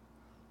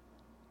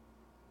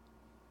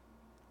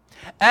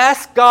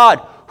 Ask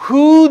God,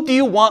 who do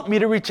you want me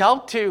to reach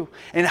out to?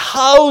 And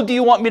how do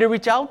you want me to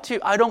reach out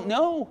to? I don't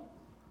know.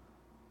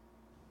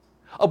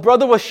 A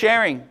brother was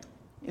sharing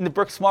in the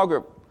Burke Small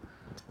Group.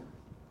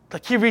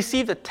 Like he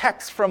received a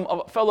text from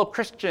a fellow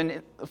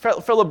Christian, a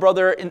fellow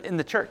brother in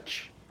the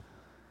church.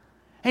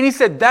 And he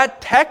said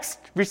that text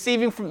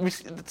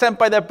sent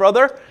by that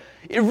brother,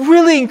 it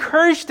really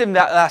encouraged him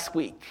that last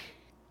week.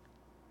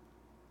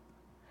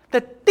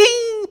 The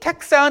ding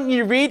text sound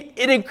you read,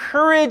 it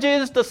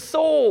encourages the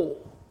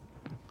soul.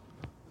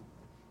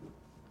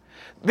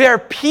 There are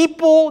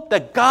people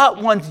that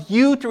God wants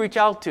you to reach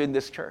out to in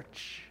this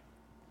church.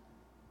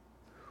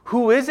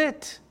 Who is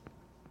it?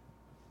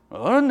 I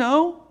don't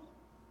know.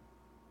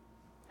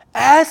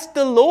 Ask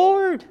the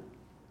Lord.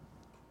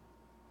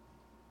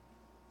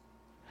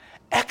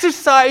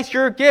 Exercise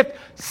your gift.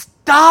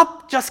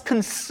 Stop just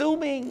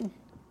consuming.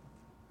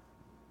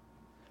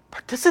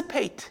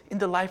 Participate in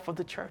the life of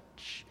the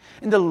church,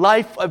 in the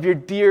life of your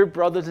dear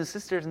brothers and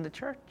sisters in the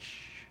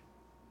church.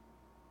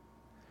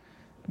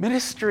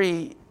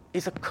 Ministry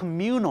is a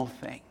communal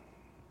thing.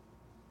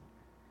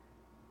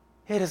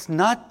 It is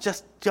not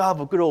just the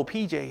job of good old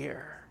PJ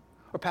here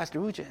or Pastor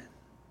Ujin.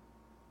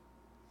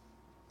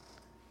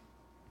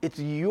 It's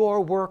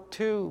your work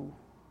too.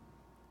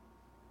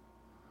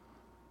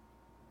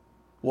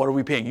 What are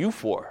we paying you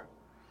for?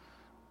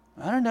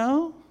 I don't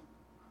know.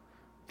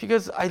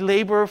 Because I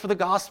labor for the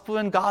gospel,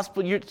 and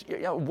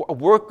a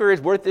worker is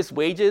worth his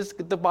wages,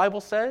 the Bible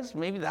says.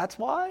 Maybe that's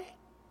why.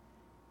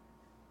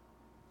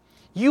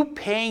 You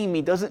paying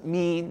me doesn't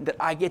mean that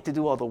I get to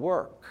do all the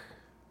work.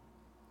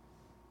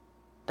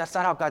 That's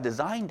not how God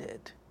designed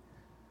it.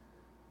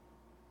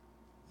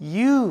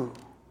 You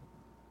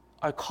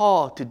are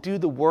called to do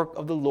the work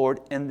of the Lord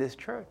in this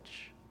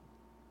church.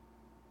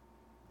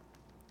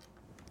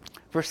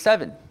 Verse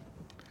 7.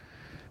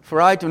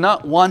 For I do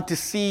not want to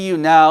see you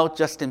now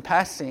just in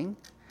passing.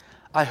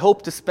 I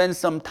hope to spend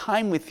some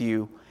time with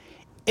you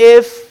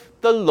if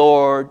the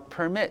Lord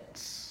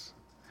permits.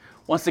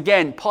 Once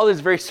again, Paul is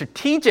very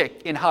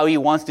strategic in how he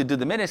wants to do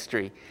the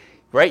ministry,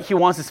 right? He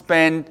wants to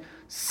spend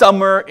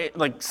summer,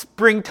 like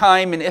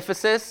springtime in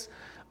Ephesus,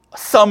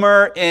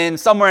 summer and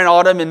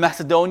autumn in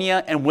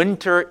Macedonia, and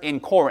winter in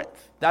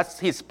Corinth. That's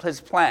his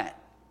plan.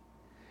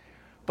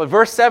 But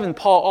verse 7,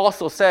 Paul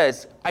also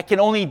says, I can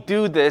only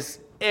do this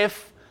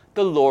if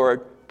the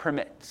Lord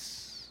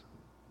permits.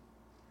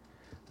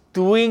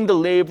 doing the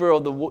labor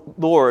of the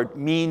Lord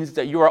means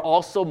that you are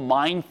also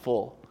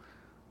mindful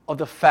of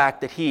the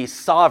fact that He is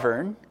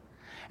sovereign.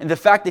 And the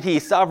fact that He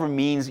is sovereign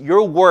means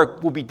your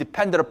work will be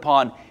dependent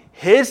upon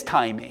His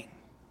timing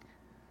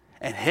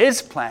and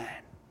His plan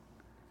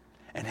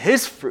and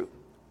His fruit.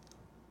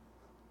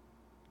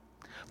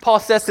 Paul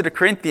says to the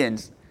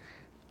Corinthians,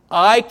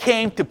 I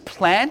came to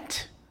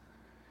plant,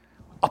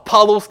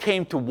 Apollos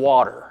came to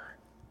water,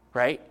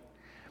 right?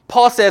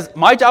 Paul says,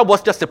 my job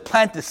was just to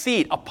plant the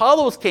seed.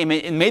 Apollos came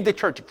in and made the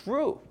church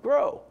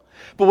grow.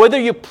 But whether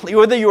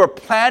you're a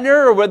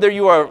planter or whether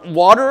you are a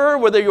waterer,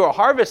 whether you're a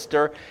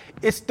harvester,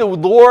 it's the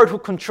Lord who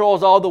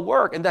controls all the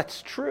work, and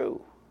that's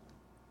true.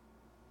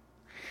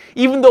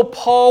 Even though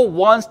Paul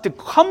wants to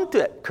come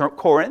to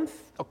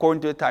Corinth,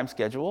 according to the time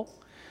schedule,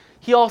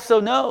 he also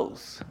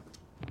knows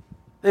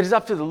that it's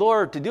up to the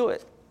Lord to do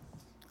it.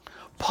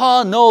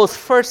 Paul knows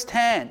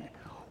firsthand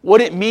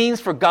what it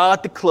means for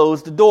God to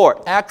close the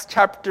door. Acts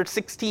chapter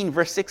 16,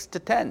 verse 6 to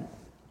 10.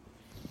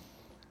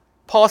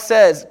 Paul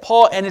says,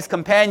 Paul and his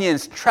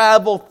companions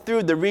traveled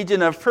through the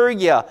region of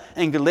Phrygia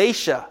and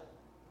Galatia.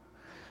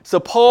 So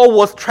Paul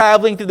was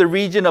traveling through the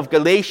region of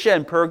Galatia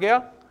and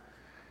Phrygia.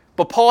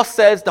 But Paul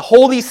says the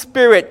Holy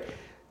Spirit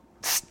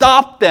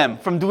stopped them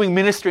from doing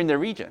ministry in their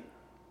region.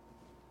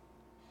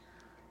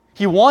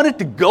 He wanted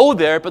to go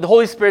there, but the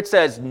Holy Spirit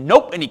says,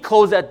 nope, and he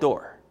closed that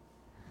door.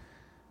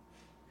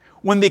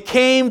 When they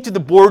came to the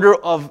border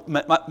of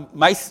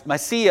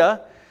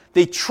Mysia,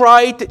 they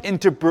tried to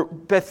enter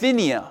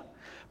Bithynia,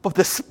 but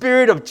the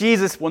Spirit of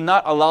Jesus will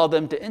not allow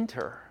them to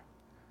enter.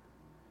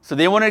 So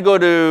they wanted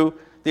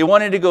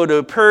to go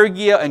to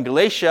Phrygia and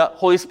Galatia.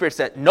 Holy Spirit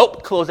said,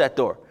 nope, close that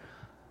door.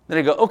 Then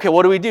they go, okay,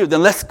 what do we do?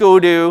 Then let's go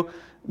to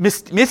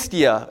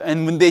Mysia.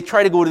 And when they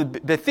try to go to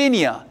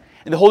Bithynia,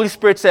 and the Holy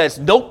Spirit says,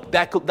 nope,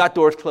 that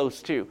door is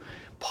closed too.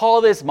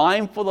 Paul is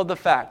mindful of the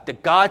fact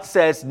that God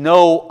says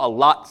no a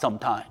lot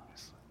sometimes.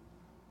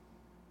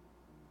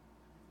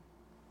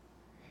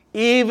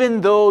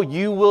 Even though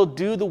you will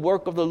do the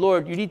work of the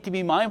Lord, you need to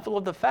be mindful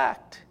of the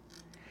fact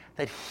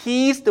that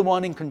He's the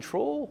one in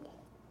control.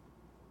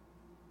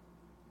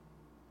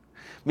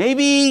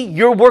 Maybe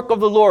your work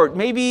of the Lord,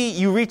 maybe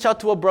you reach out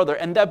to a brother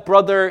and that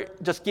brother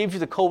just gives you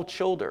the cold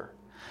shoulder.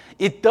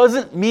 It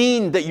doesn't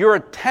mean that your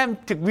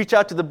attempt to reach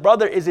out to the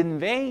brother is in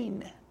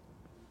vain.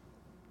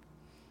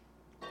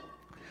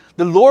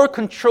 The Lord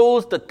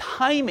controls the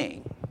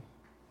timing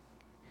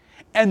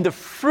and the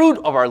fruit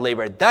of our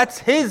labor. That's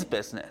His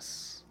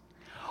business.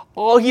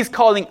 All He's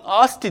calling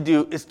us to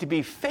do is to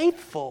be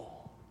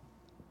faithful.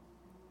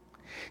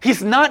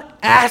 He's not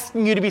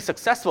asking you to be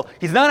successful.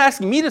 He's not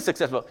asking me to be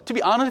successful. To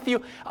be honest with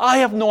you, I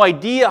have no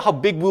idea how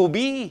big we'll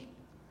be.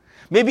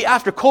 Maybe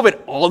after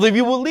COVID, all of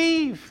you will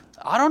leave.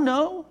 I don't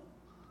know.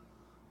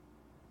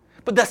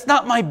 But that's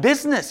not my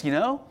business, you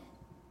know.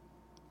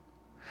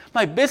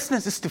 My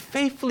business is to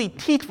faithfully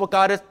teach what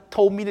God has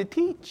told me to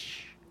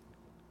teach.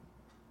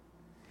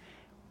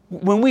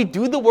 When we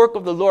do the work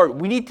of the Lord,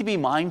 we need to be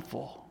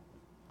mindful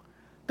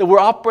that we're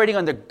operating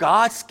under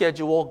God's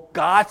schedule,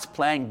 God's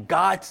plan,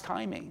 God's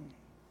timing.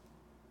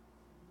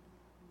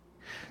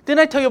 Didn't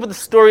I tell you about the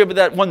story of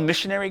that one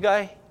missionary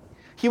guy?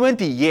 He went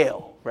to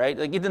Yale, right?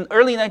 Like in the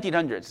early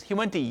 1900s, he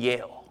went to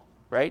Yale,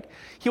 right?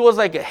 He was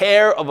like a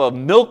heir of a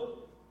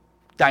milk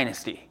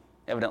dynasty,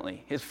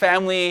 evidently. His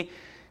family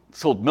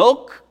sold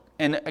milk,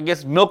 and I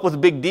guess milk was a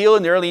big deal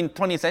in the early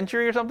 20th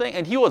century or something,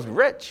 and he was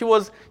rich. He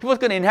was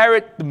going to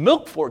inherit the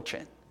milk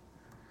fortune.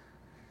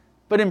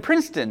 But in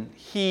Princeton,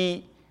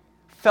 he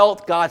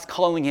felt God's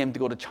calling him to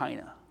go to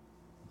China.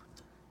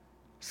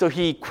 So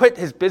he quit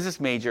his business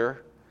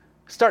major,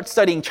 started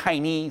studying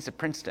Chinese at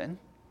Princeton,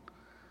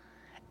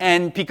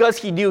 and because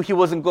he knew he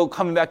wasn't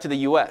coming back to the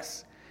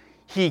U.S.,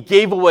 he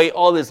gave away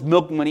all his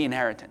milk money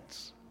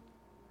inheritance.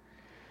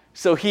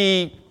 So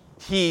he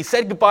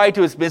said goodbye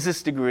to his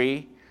business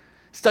degree,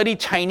 studied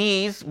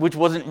Chinese, which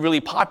wasn't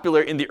really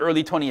popular in the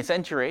early 20th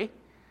century.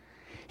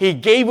 He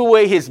gave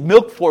away his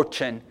milk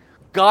fortune,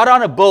 got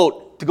on a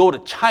boat to go to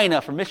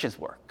China for missions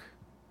work.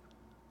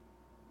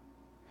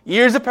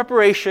 Years of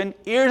preparation,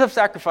 years of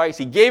sacrifice,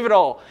 he gave it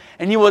all.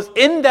 And he was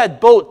in that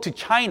boat to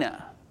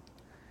China.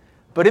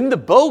 But in the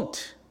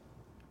boat,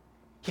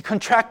 he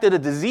contracted a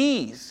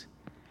disease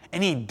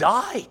and he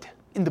died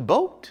in the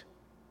boat.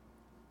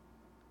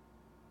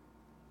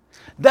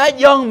 That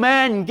young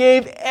man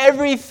gave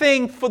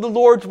everything for the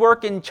Lord's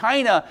work in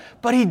China,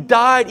 but he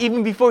died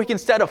even before he can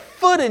set a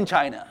foot in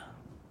China.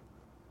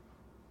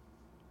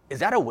 Is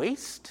that a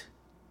waste?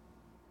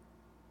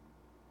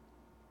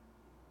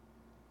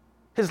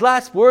 His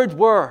last words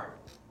were,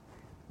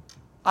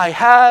 I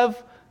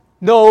have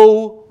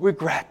no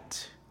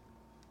regret.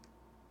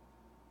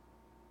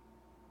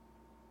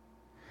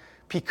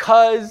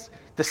 Because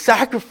the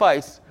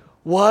sacrifice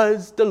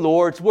was the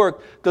Lord's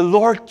work. The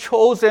Lord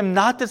chose him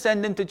not to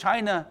send him to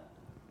China.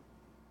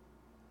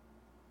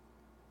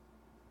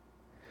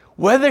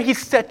 Whether he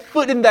set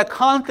foot in that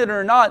continent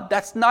or not,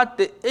 that's not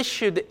the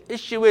issue. The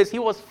issue is he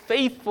was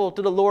faithful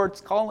to the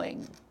Lord's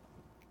calling.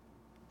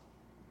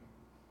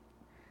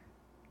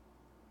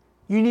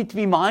 You need to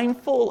be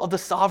mindful of the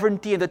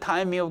sovereignty and the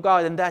timing of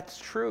God, and that's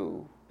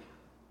true.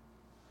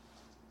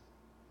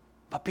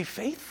 But be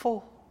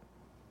faithful.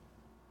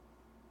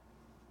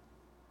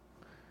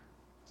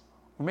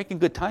 We're making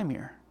good time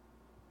here.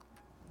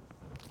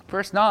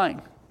 Verse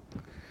 9.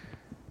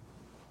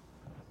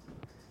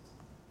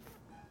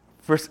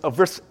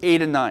 Verse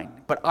 8 and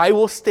 9. But I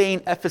will stay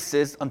in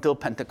Ephesus until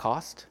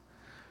Pentecost,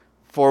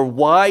 for a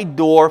wide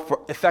door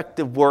for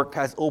effective work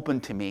has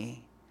opened to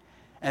me,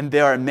 and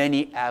there are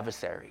many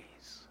adversaries.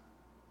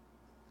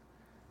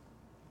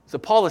 So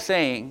Paul is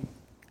saying,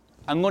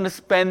 I'm going to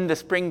spend the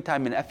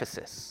springtime in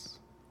Ephesus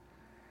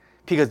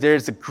because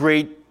there's a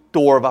great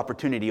door of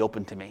opportunity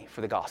open to me for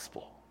the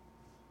gospel.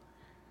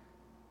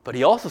 But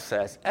he also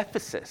says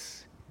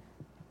Ephesus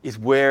is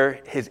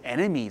where his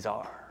enemies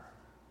are.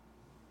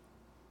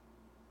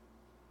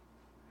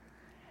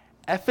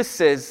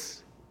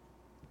 Ephesus,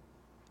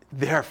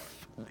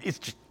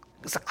 it's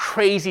a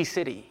crazy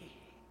city.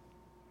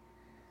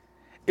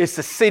 It's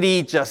a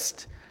city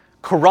just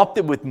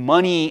corrupted with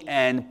money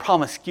and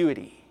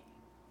promiscuity.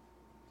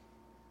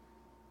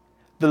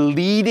 The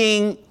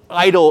leading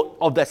idol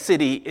of that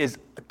city is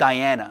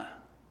Diana.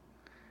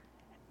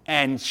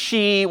 And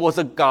she was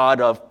a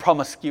god of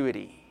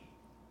promiscuity.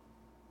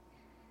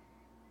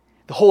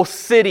 The whole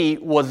city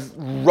was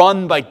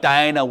run by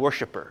Diana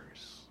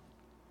worshipers.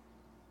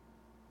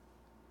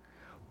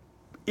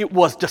 It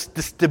was just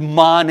this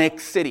demonic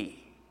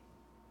city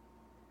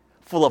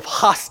full of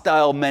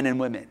hostile men and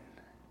women.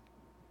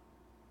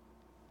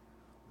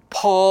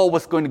 Paul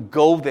was going to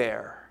go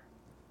there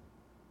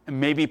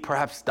and maybe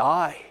perhaps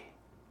die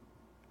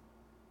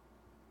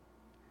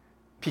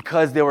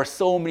because there were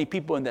so many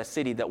people in that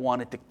city that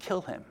wanted to kill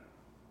him.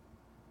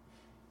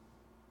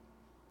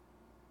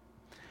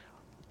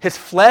 His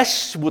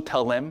flesh will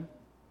tell him,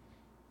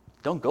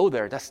 don't go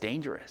there, that's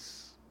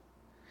dangerous.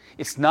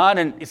 It's not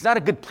a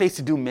good place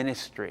to do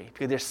ministry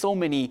because there's so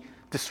many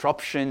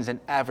disruptions and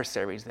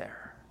adversaries there.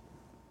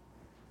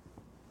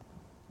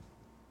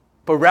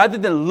 But rather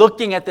than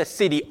looking at the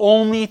city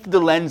only through the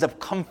lens of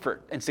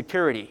comfort and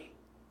security,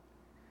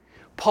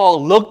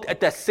 Paul looked at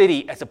that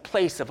city as a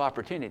place of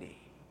opportunity.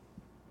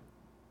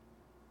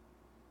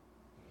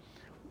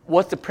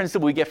 What's the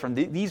principle we get from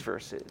these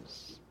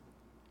verses?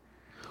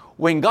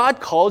 When God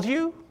calls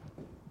you,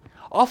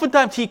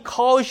 oftentimes he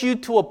calls you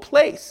to a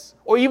place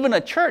or even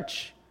a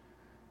church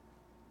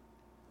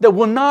that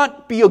will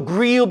not be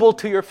agreeable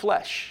to your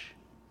flesh.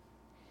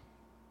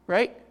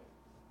 Right?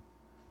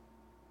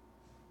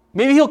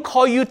 Maybe he'll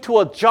call you to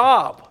a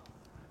job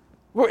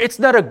where it's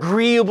not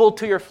agreeable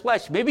to your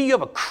flesh. Maybe you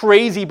have a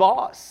crazy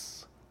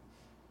boss.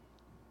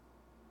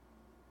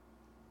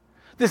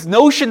 This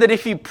notion that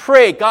if you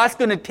pray, God's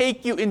going to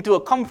take you into a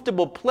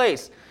comfortable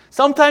place.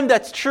 Sometimes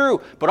that's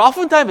true, but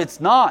oftentimes it's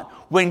not.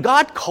 When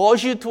God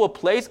calls you to a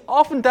place,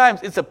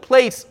 oftentimes it's a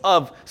place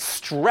of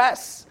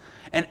stress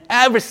and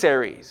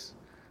adversaries.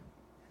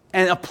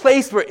 And a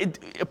place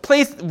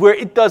where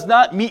it does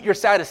not meet your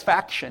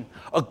satisfaction.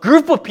 A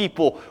group of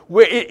people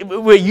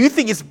where you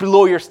think it's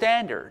below your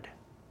standard.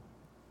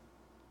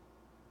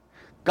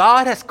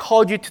 God has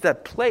called you to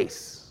that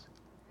place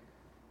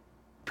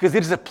because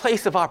it is a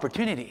place of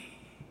opportunity.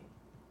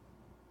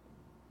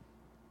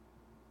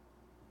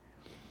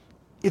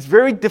 It's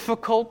very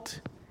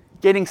difficult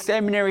getting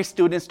seminary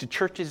students to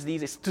churches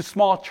these days, to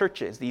small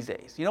churches these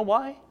days. You know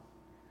why?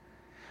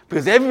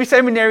 Because every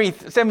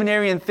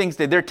seminarian thinks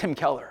that they're Tim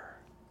Keller.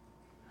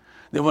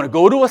 They want to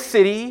go to a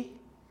city.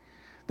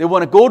 They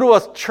want to go to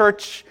a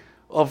church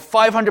of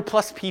 500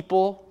 plus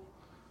people,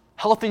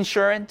 health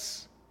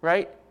insurance,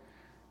 right?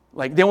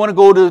 Like they want to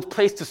go to a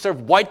place to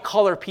serve white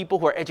collar people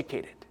who are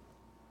educated.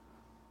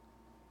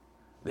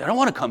 They don't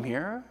want to come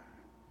here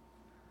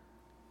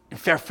in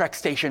Fairfax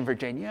Station,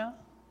 Virginia.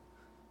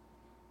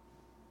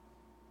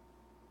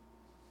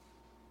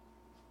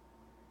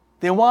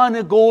 They want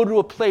to go to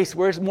a place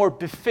where it's more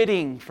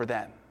befitting for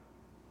them.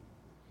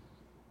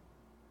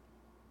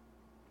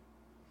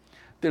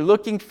 They're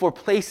looking for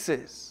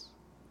places.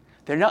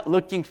 They're not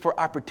looking for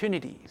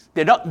opportunities.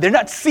 They're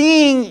not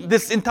seeing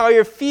this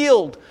entire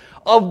field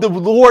of the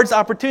Lord's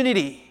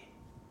opportunity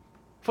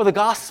for the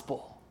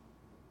gospel.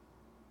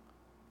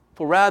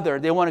 But rather,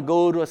 they want to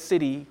go to a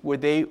city where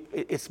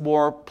it's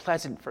more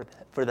pleasant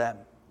for them.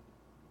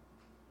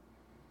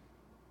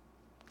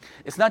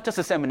 It's not just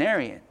the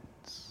seminarians.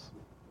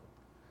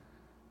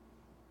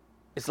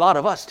 It's a lot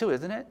of us too,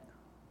 isn't it?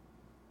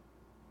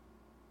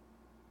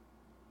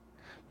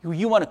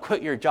 You want to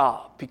quit your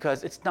job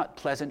because it's not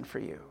pleasant for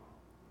you.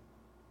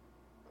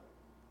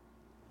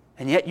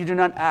 And yet you do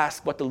not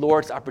ask what the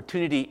Lord's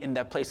opportunity in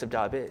that place of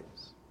job is.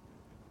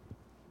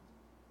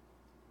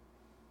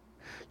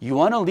 You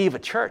want to leave a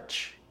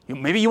church.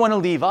 Maybe you want to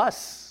leave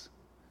us.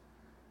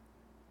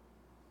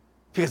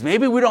 Because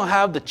maybe we don't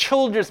have the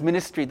children's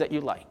ministry that you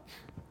like,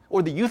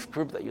 or the youth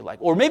group that you like,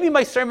 or maybe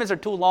my sermons are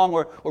too long,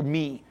 or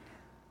me.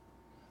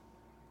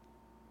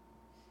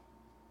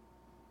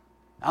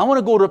 I want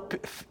to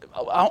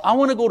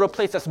go to a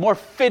place that's more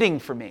fitting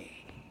for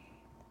me.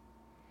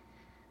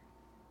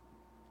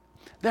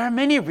 There are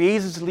many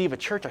reasons to leave a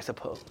church, I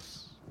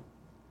suppose.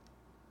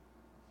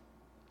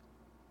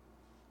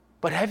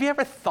 But have you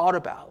ever thought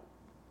about,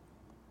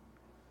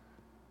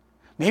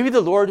 maybe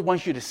the Lord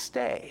wants you to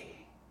stay,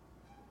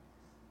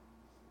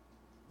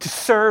 to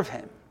serve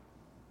Him.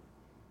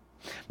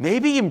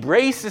 Maybe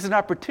embrace is an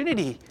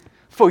opportunity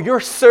for your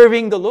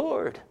serving the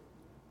Lord.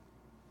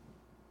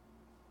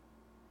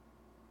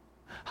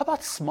 How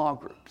about small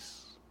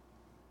groups?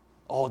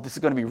 Oh, this is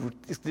going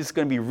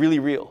to be really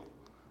real.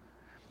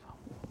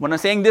 When I'm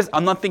saying this,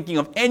 I'm not thinking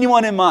of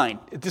anyone in mind.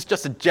 It's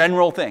just a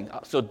general thing.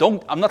 So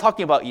I'm not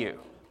talking about you,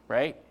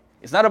 right?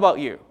 It's not about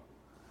you.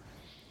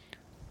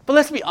 But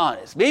let's be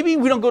honest. Maybe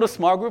we don't go to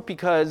small group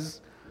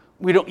because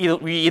we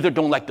either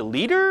don't like the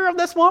leader of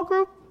that small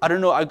group. I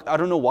don't know. I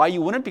don't know why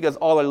you wouldn't, because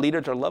all our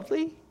leaders are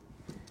lovely.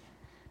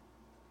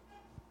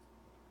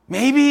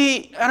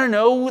 Maybe, I don't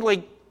know,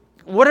 like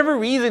whatever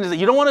reason is that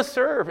you don't want to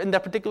serve in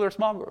that particular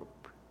small group.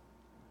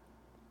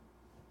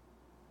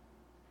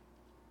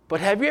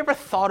 But have you ever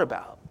thought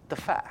about the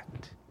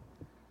fact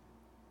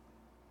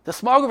the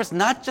small group is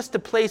not just a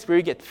place where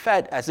you get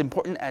fed, as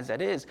important as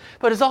that is,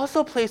 but it's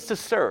also a place to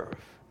serve?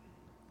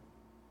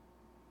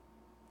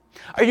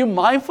 Are you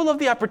mindful of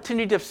the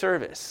opportunity of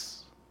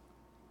service?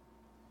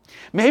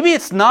 Maybe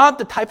it's not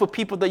the type of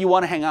people that you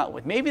want to hang out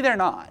with. Maybe they're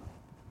not.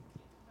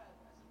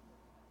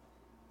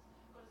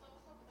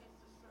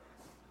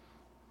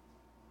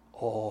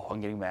 Oh,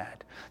 I'm getting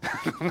mad.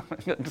 I'm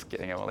just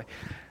kidding, Emily.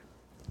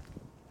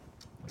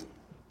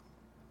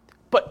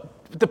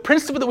 But the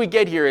principle that we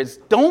get here is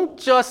don't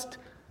just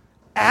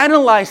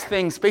analyze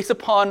things based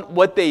upon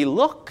what they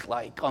look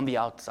like on the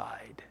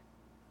outside.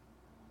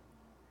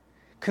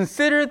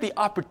 Consider the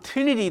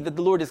opportunity that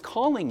the Lord is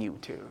calling you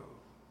to.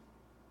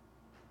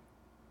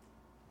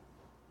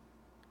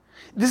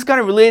 This is kind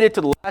of related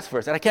to the last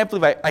verse, and I can't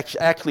believe I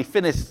actually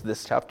finished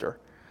this chapter.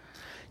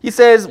 He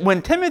says,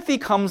 when Timothy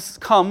comes,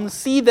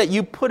 see that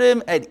you put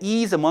him at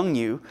ease among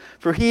you,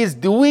 for he is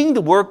doing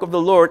the work of the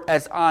Lord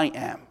as I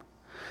am.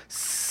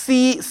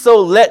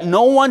 So let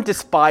no one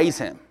despise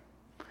him.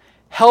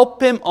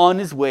 Help him on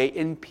his way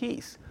in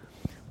peace.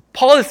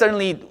 Paul is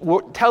suddenly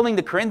telling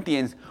the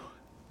Corinthians,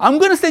 I'm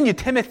going to send you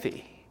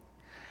Timothy.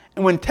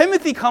 And when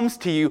Timothy comes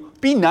to you,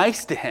 be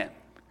nice to him,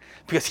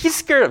 because he's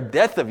scared of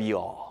death of you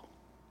all.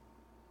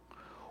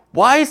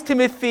 Why is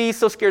Timothy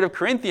so scared of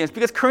Corinthians?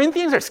 Because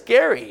Corinthians are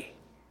scary.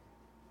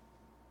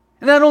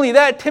 And not only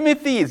that,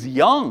 Timothy is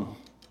young.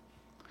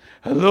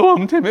 Hello,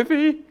 I'm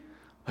Timothy.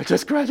 I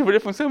just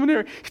graduated from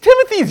seminary.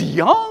 Timothy is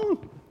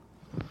young.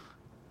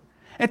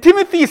 And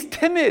Timothy is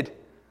timid.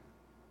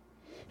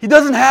 He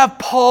doesn't have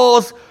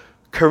Paul's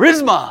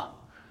charisma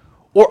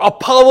or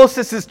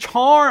Apollos'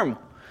 charm.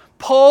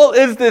 Paul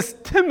is this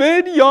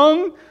timid,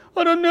 young,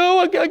 I don't know,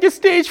 I guess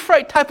stage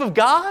fright type of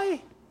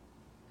guy.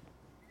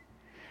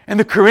 And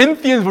the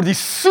Corinthians were these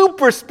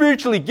super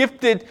spiritually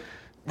gifted,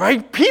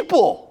 right,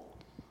 people.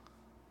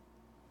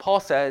 Paul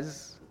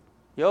says,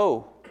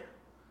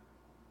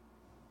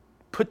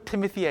 put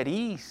Timothy at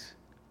ease.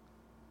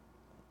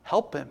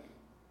 Help him.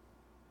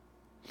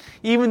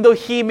 Even though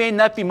he may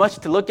not be much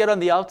to look at on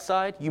the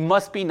outside, you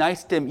must be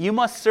nice to him. You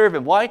must serve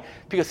him. Why?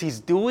 Because he's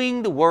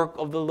doing the work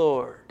of the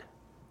Lord.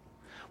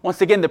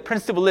 Once again, the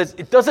principle is,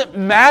 it doesn't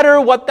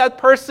matter what that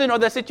person or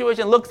that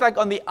situation looks like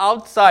on the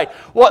outside.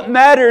 What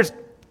matters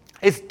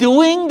is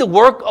doing the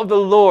work of the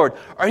Lord.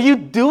 Are you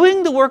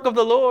doing the work of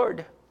the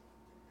Lord?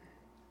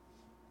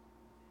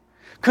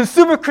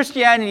 Consumer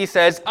Christianity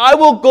says, I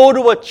will go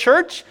to a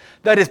church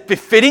that is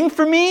befitting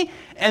for me,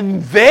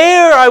 and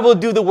there I will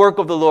do the work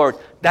of the Lord.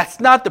 That's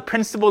not the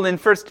principle in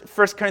 1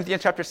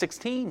 Corinthians chapter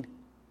 16.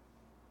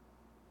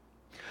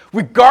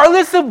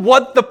 Regardless of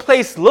what the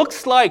place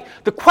looks like,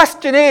 the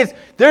question is,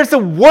 there's a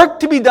work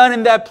to be done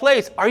in that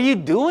place. Are you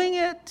doing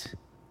it?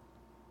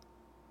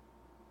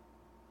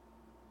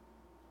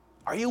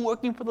 Are you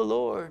working for the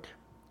Lord?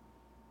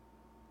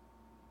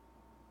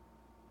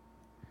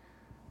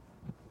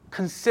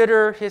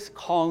 Consider His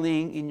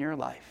calling in your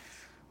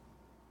life.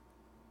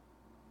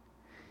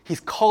 He's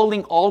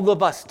calling all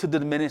of us to the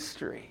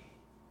ministry.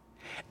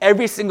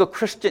 Every single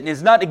Christian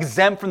is not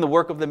exempt from the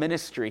work of the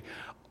ministry.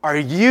 Are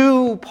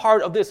you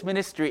part of this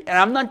ministry? And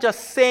I'm not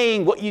just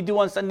saying what you do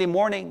on Sunday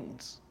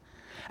mornings.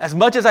 As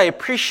much as I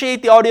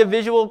appreciate the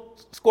audiovisual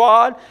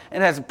squad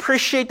and as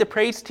appreciate the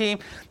praise team,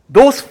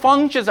 those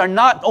functions are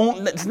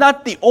it's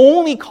not the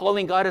only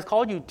calling God has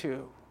called you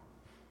to.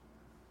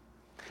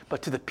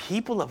 But to the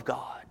people of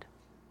God.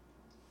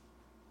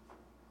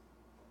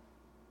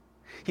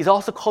 He's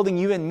also calling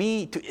you and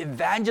me to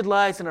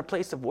evangelize in our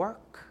place of work.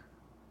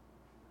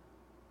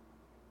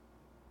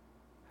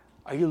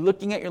 Are you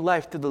looking at your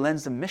life through the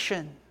lens of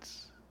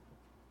missions?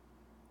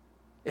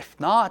 If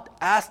not,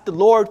 ask the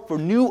Lord for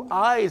new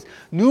eyes,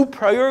 new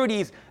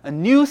priorities, a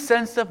new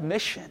sense of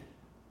mission.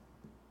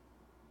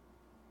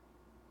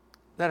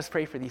 Let us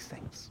pray for these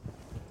things.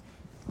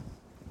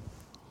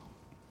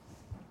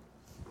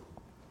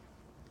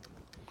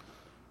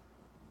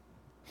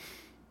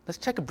 Let's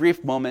take a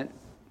brief moment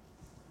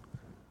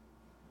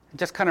and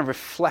just kind of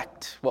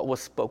reflect what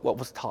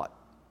was taught.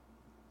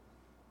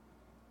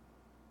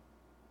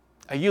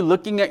 Are you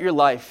looking at your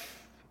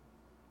life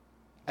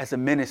as a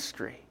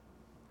ministry?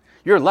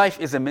 Your life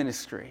is a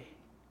ministry.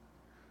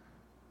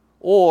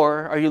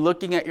 Or are you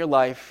looking at your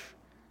life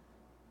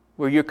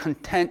where you're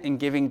content in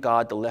giving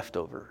God the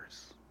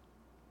leftovers?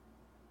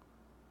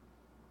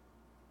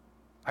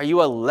 Are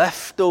you a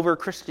leftover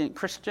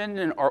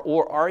Christian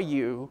or are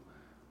you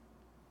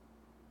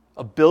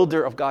a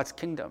builder of God's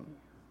kingdom?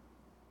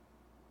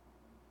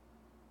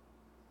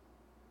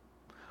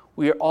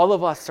 All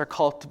of us are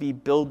called to be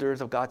builders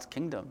of God's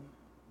kingdom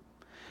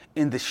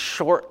in the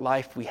short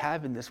life we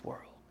have in this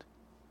world.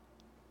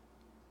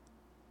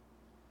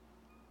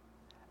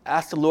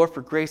 Ask the Lord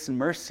for grace and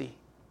mercy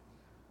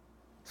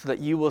so that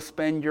you will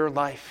spend your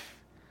life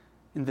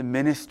in the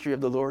ministry of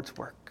the Lord's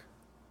work.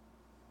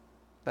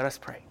 Let us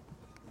pray.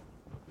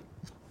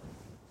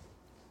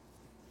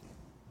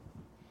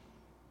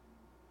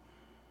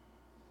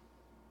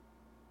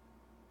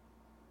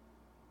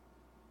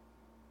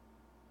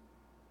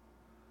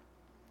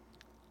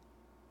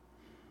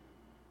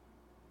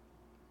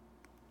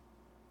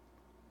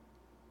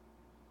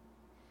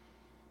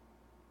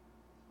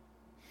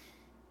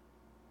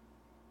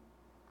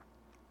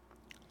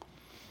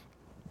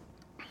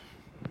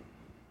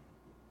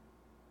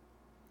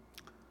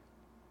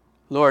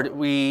 Lord,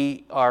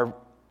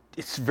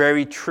 it's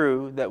very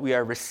true that we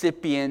are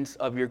recipients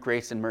of your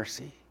grace and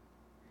mercy.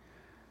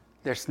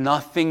 There's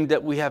nothing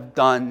that we have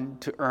done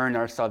to earn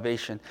our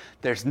salvation.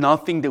 There's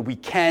nothing that we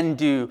can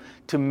do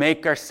to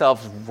make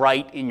ourselves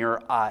right in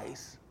your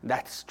eyes.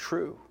 That's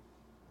true.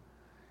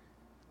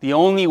 The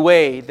only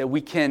way that we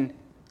can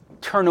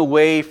turn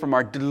away from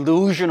our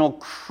delusional,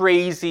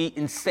 crazy,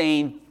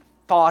 insane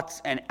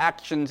thoughts and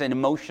actions and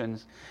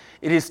emotions,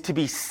 it is to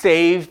be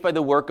saved by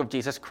the work of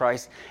Jesus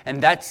Christ.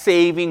 And that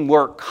saving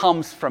work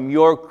comes from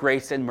your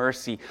grace and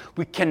mercy.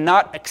 We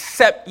cannot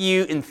accept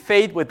you in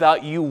faith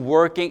without you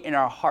working in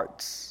our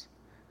hearts.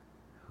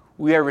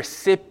 We are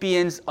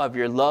recipients of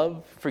your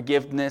love,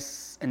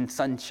 forgiveness, and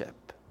sonship.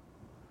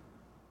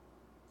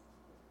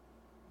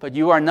 But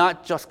you are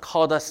not just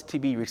called us to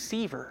be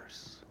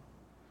receivers,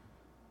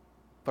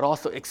 but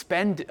also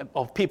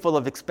people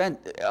of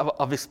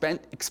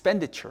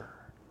expenditure.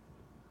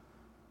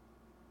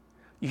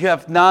 You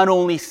have not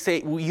only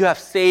saved, we are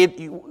saved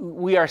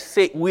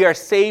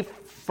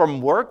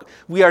from work.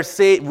 We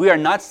are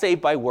not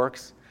saved by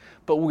works,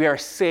 but we are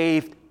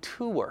saved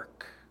to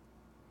work.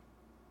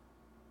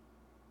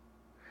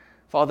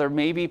 Father,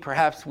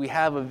 perhaps we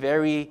have a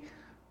very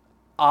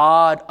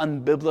odd,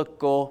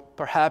 unbiblical,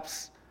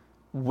 perhaps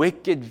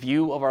wicked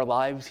view of our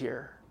lives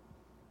here.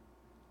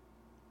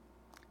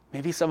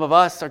 Maybe some of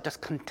us are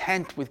just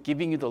content with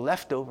giving you the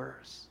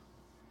leftovers.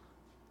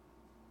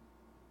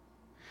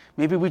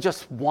 Maybe we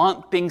just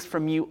want things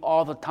from you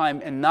all the time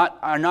and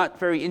are not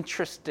very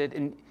interested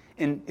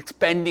in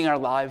expending our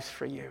lives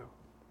for you.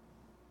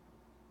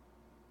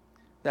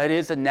 That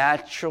is a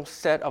natural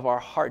set of our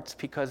hearts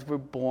because we're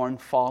born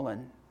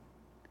fallen.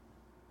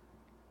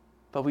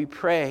 But we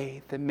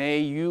pray that may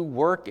you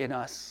work in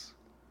us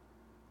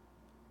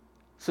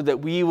so that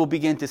we will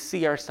begin to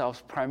see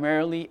ourselves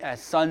primarily as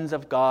sons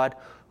of God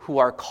who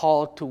are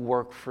called to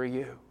work for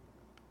you.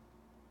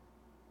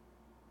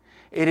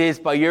 It is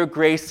by your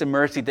grace and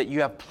mercy that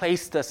you have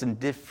placed us in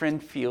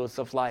different fields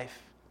of life.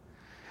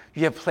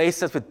 You have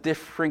placed us with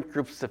different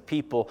groups of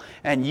people,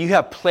 and you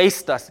have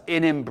placed us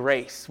in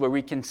Embrace, where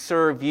we can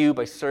serve you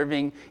by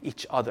serving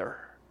each other.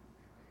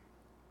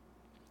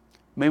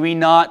 May we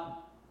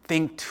not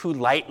think too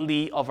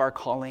lightly of our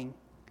calling.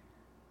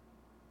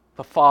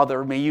 But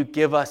Father, may you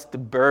give us the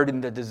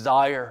burden, the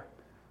desire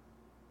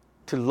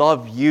to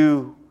love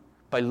you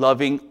by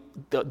loving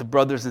the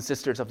brothers and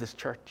sisters of this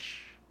church.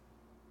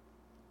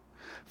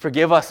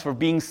 Forgive us for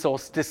being so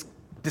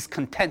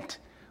discontent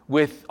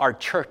with our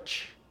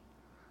church.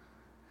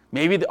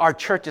 Maybe our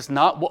church is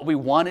not what we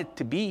want it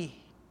to be.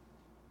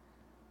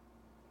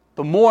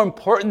 But more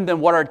important than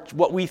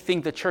what we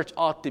think the church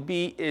ought to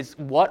be is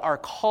what our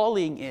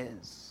calling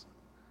is.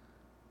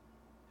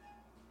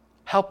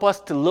 Help us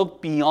to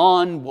look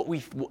beyond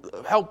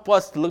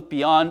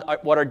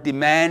what our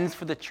demands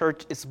for the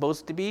church is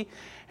supposed to be,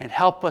 and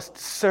help us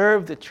to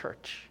serve the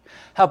church.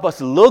 Help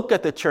us look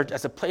at the church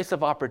as a place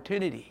of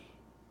opportunity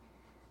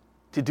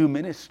to do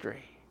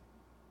ministry.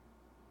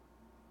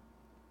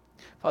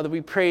 Father,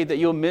 we pray that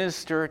you'll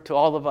minister to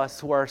all of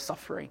us who are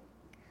suffering.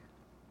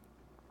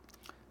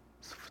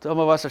 Some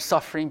of us are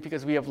suffering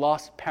because we have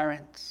lost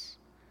parents.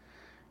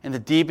 In the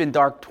deep and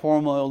dark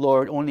turmoil,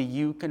 Lord, only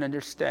you can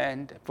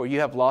understand, for you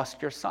have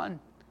lost your son.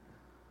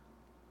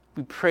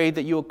 We pray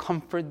that you will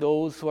comfort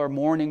those who are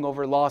mourning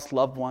over lost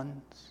loved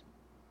ones.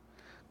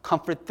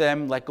 Comfort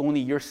them like only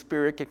your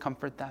Spirit can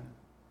comfort them.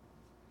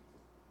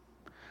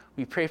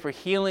 We pray for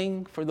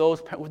healing for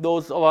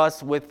those of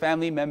us with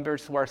family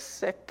members who are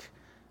sick.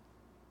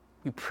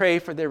 We pray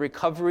for their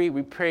recovery.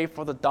 We pray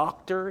for the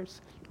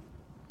doctors.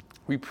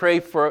 We pray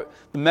for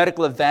the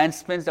medical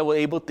advancements that will be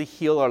able to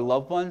heal our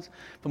loved ones.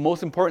 But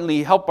most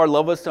importantly, help our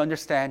loved ones to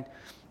understand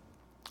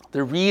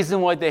the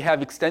reason why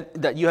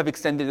that you have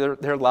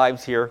extended their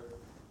lives here.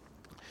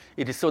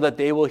 It is so that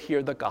they will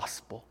hear the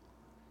gospel.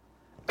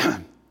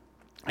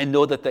 and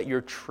know that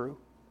you're true.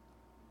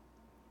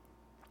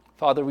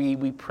 Father,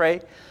 we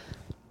pray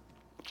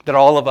that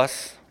all of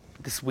us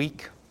this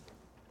week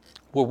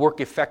will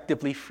work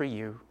effectively for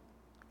you,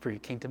 for your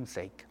kingdom's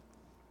sake.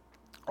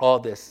 All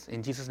this,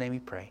 in Jesus' name we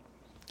pray.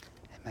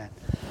 Amen.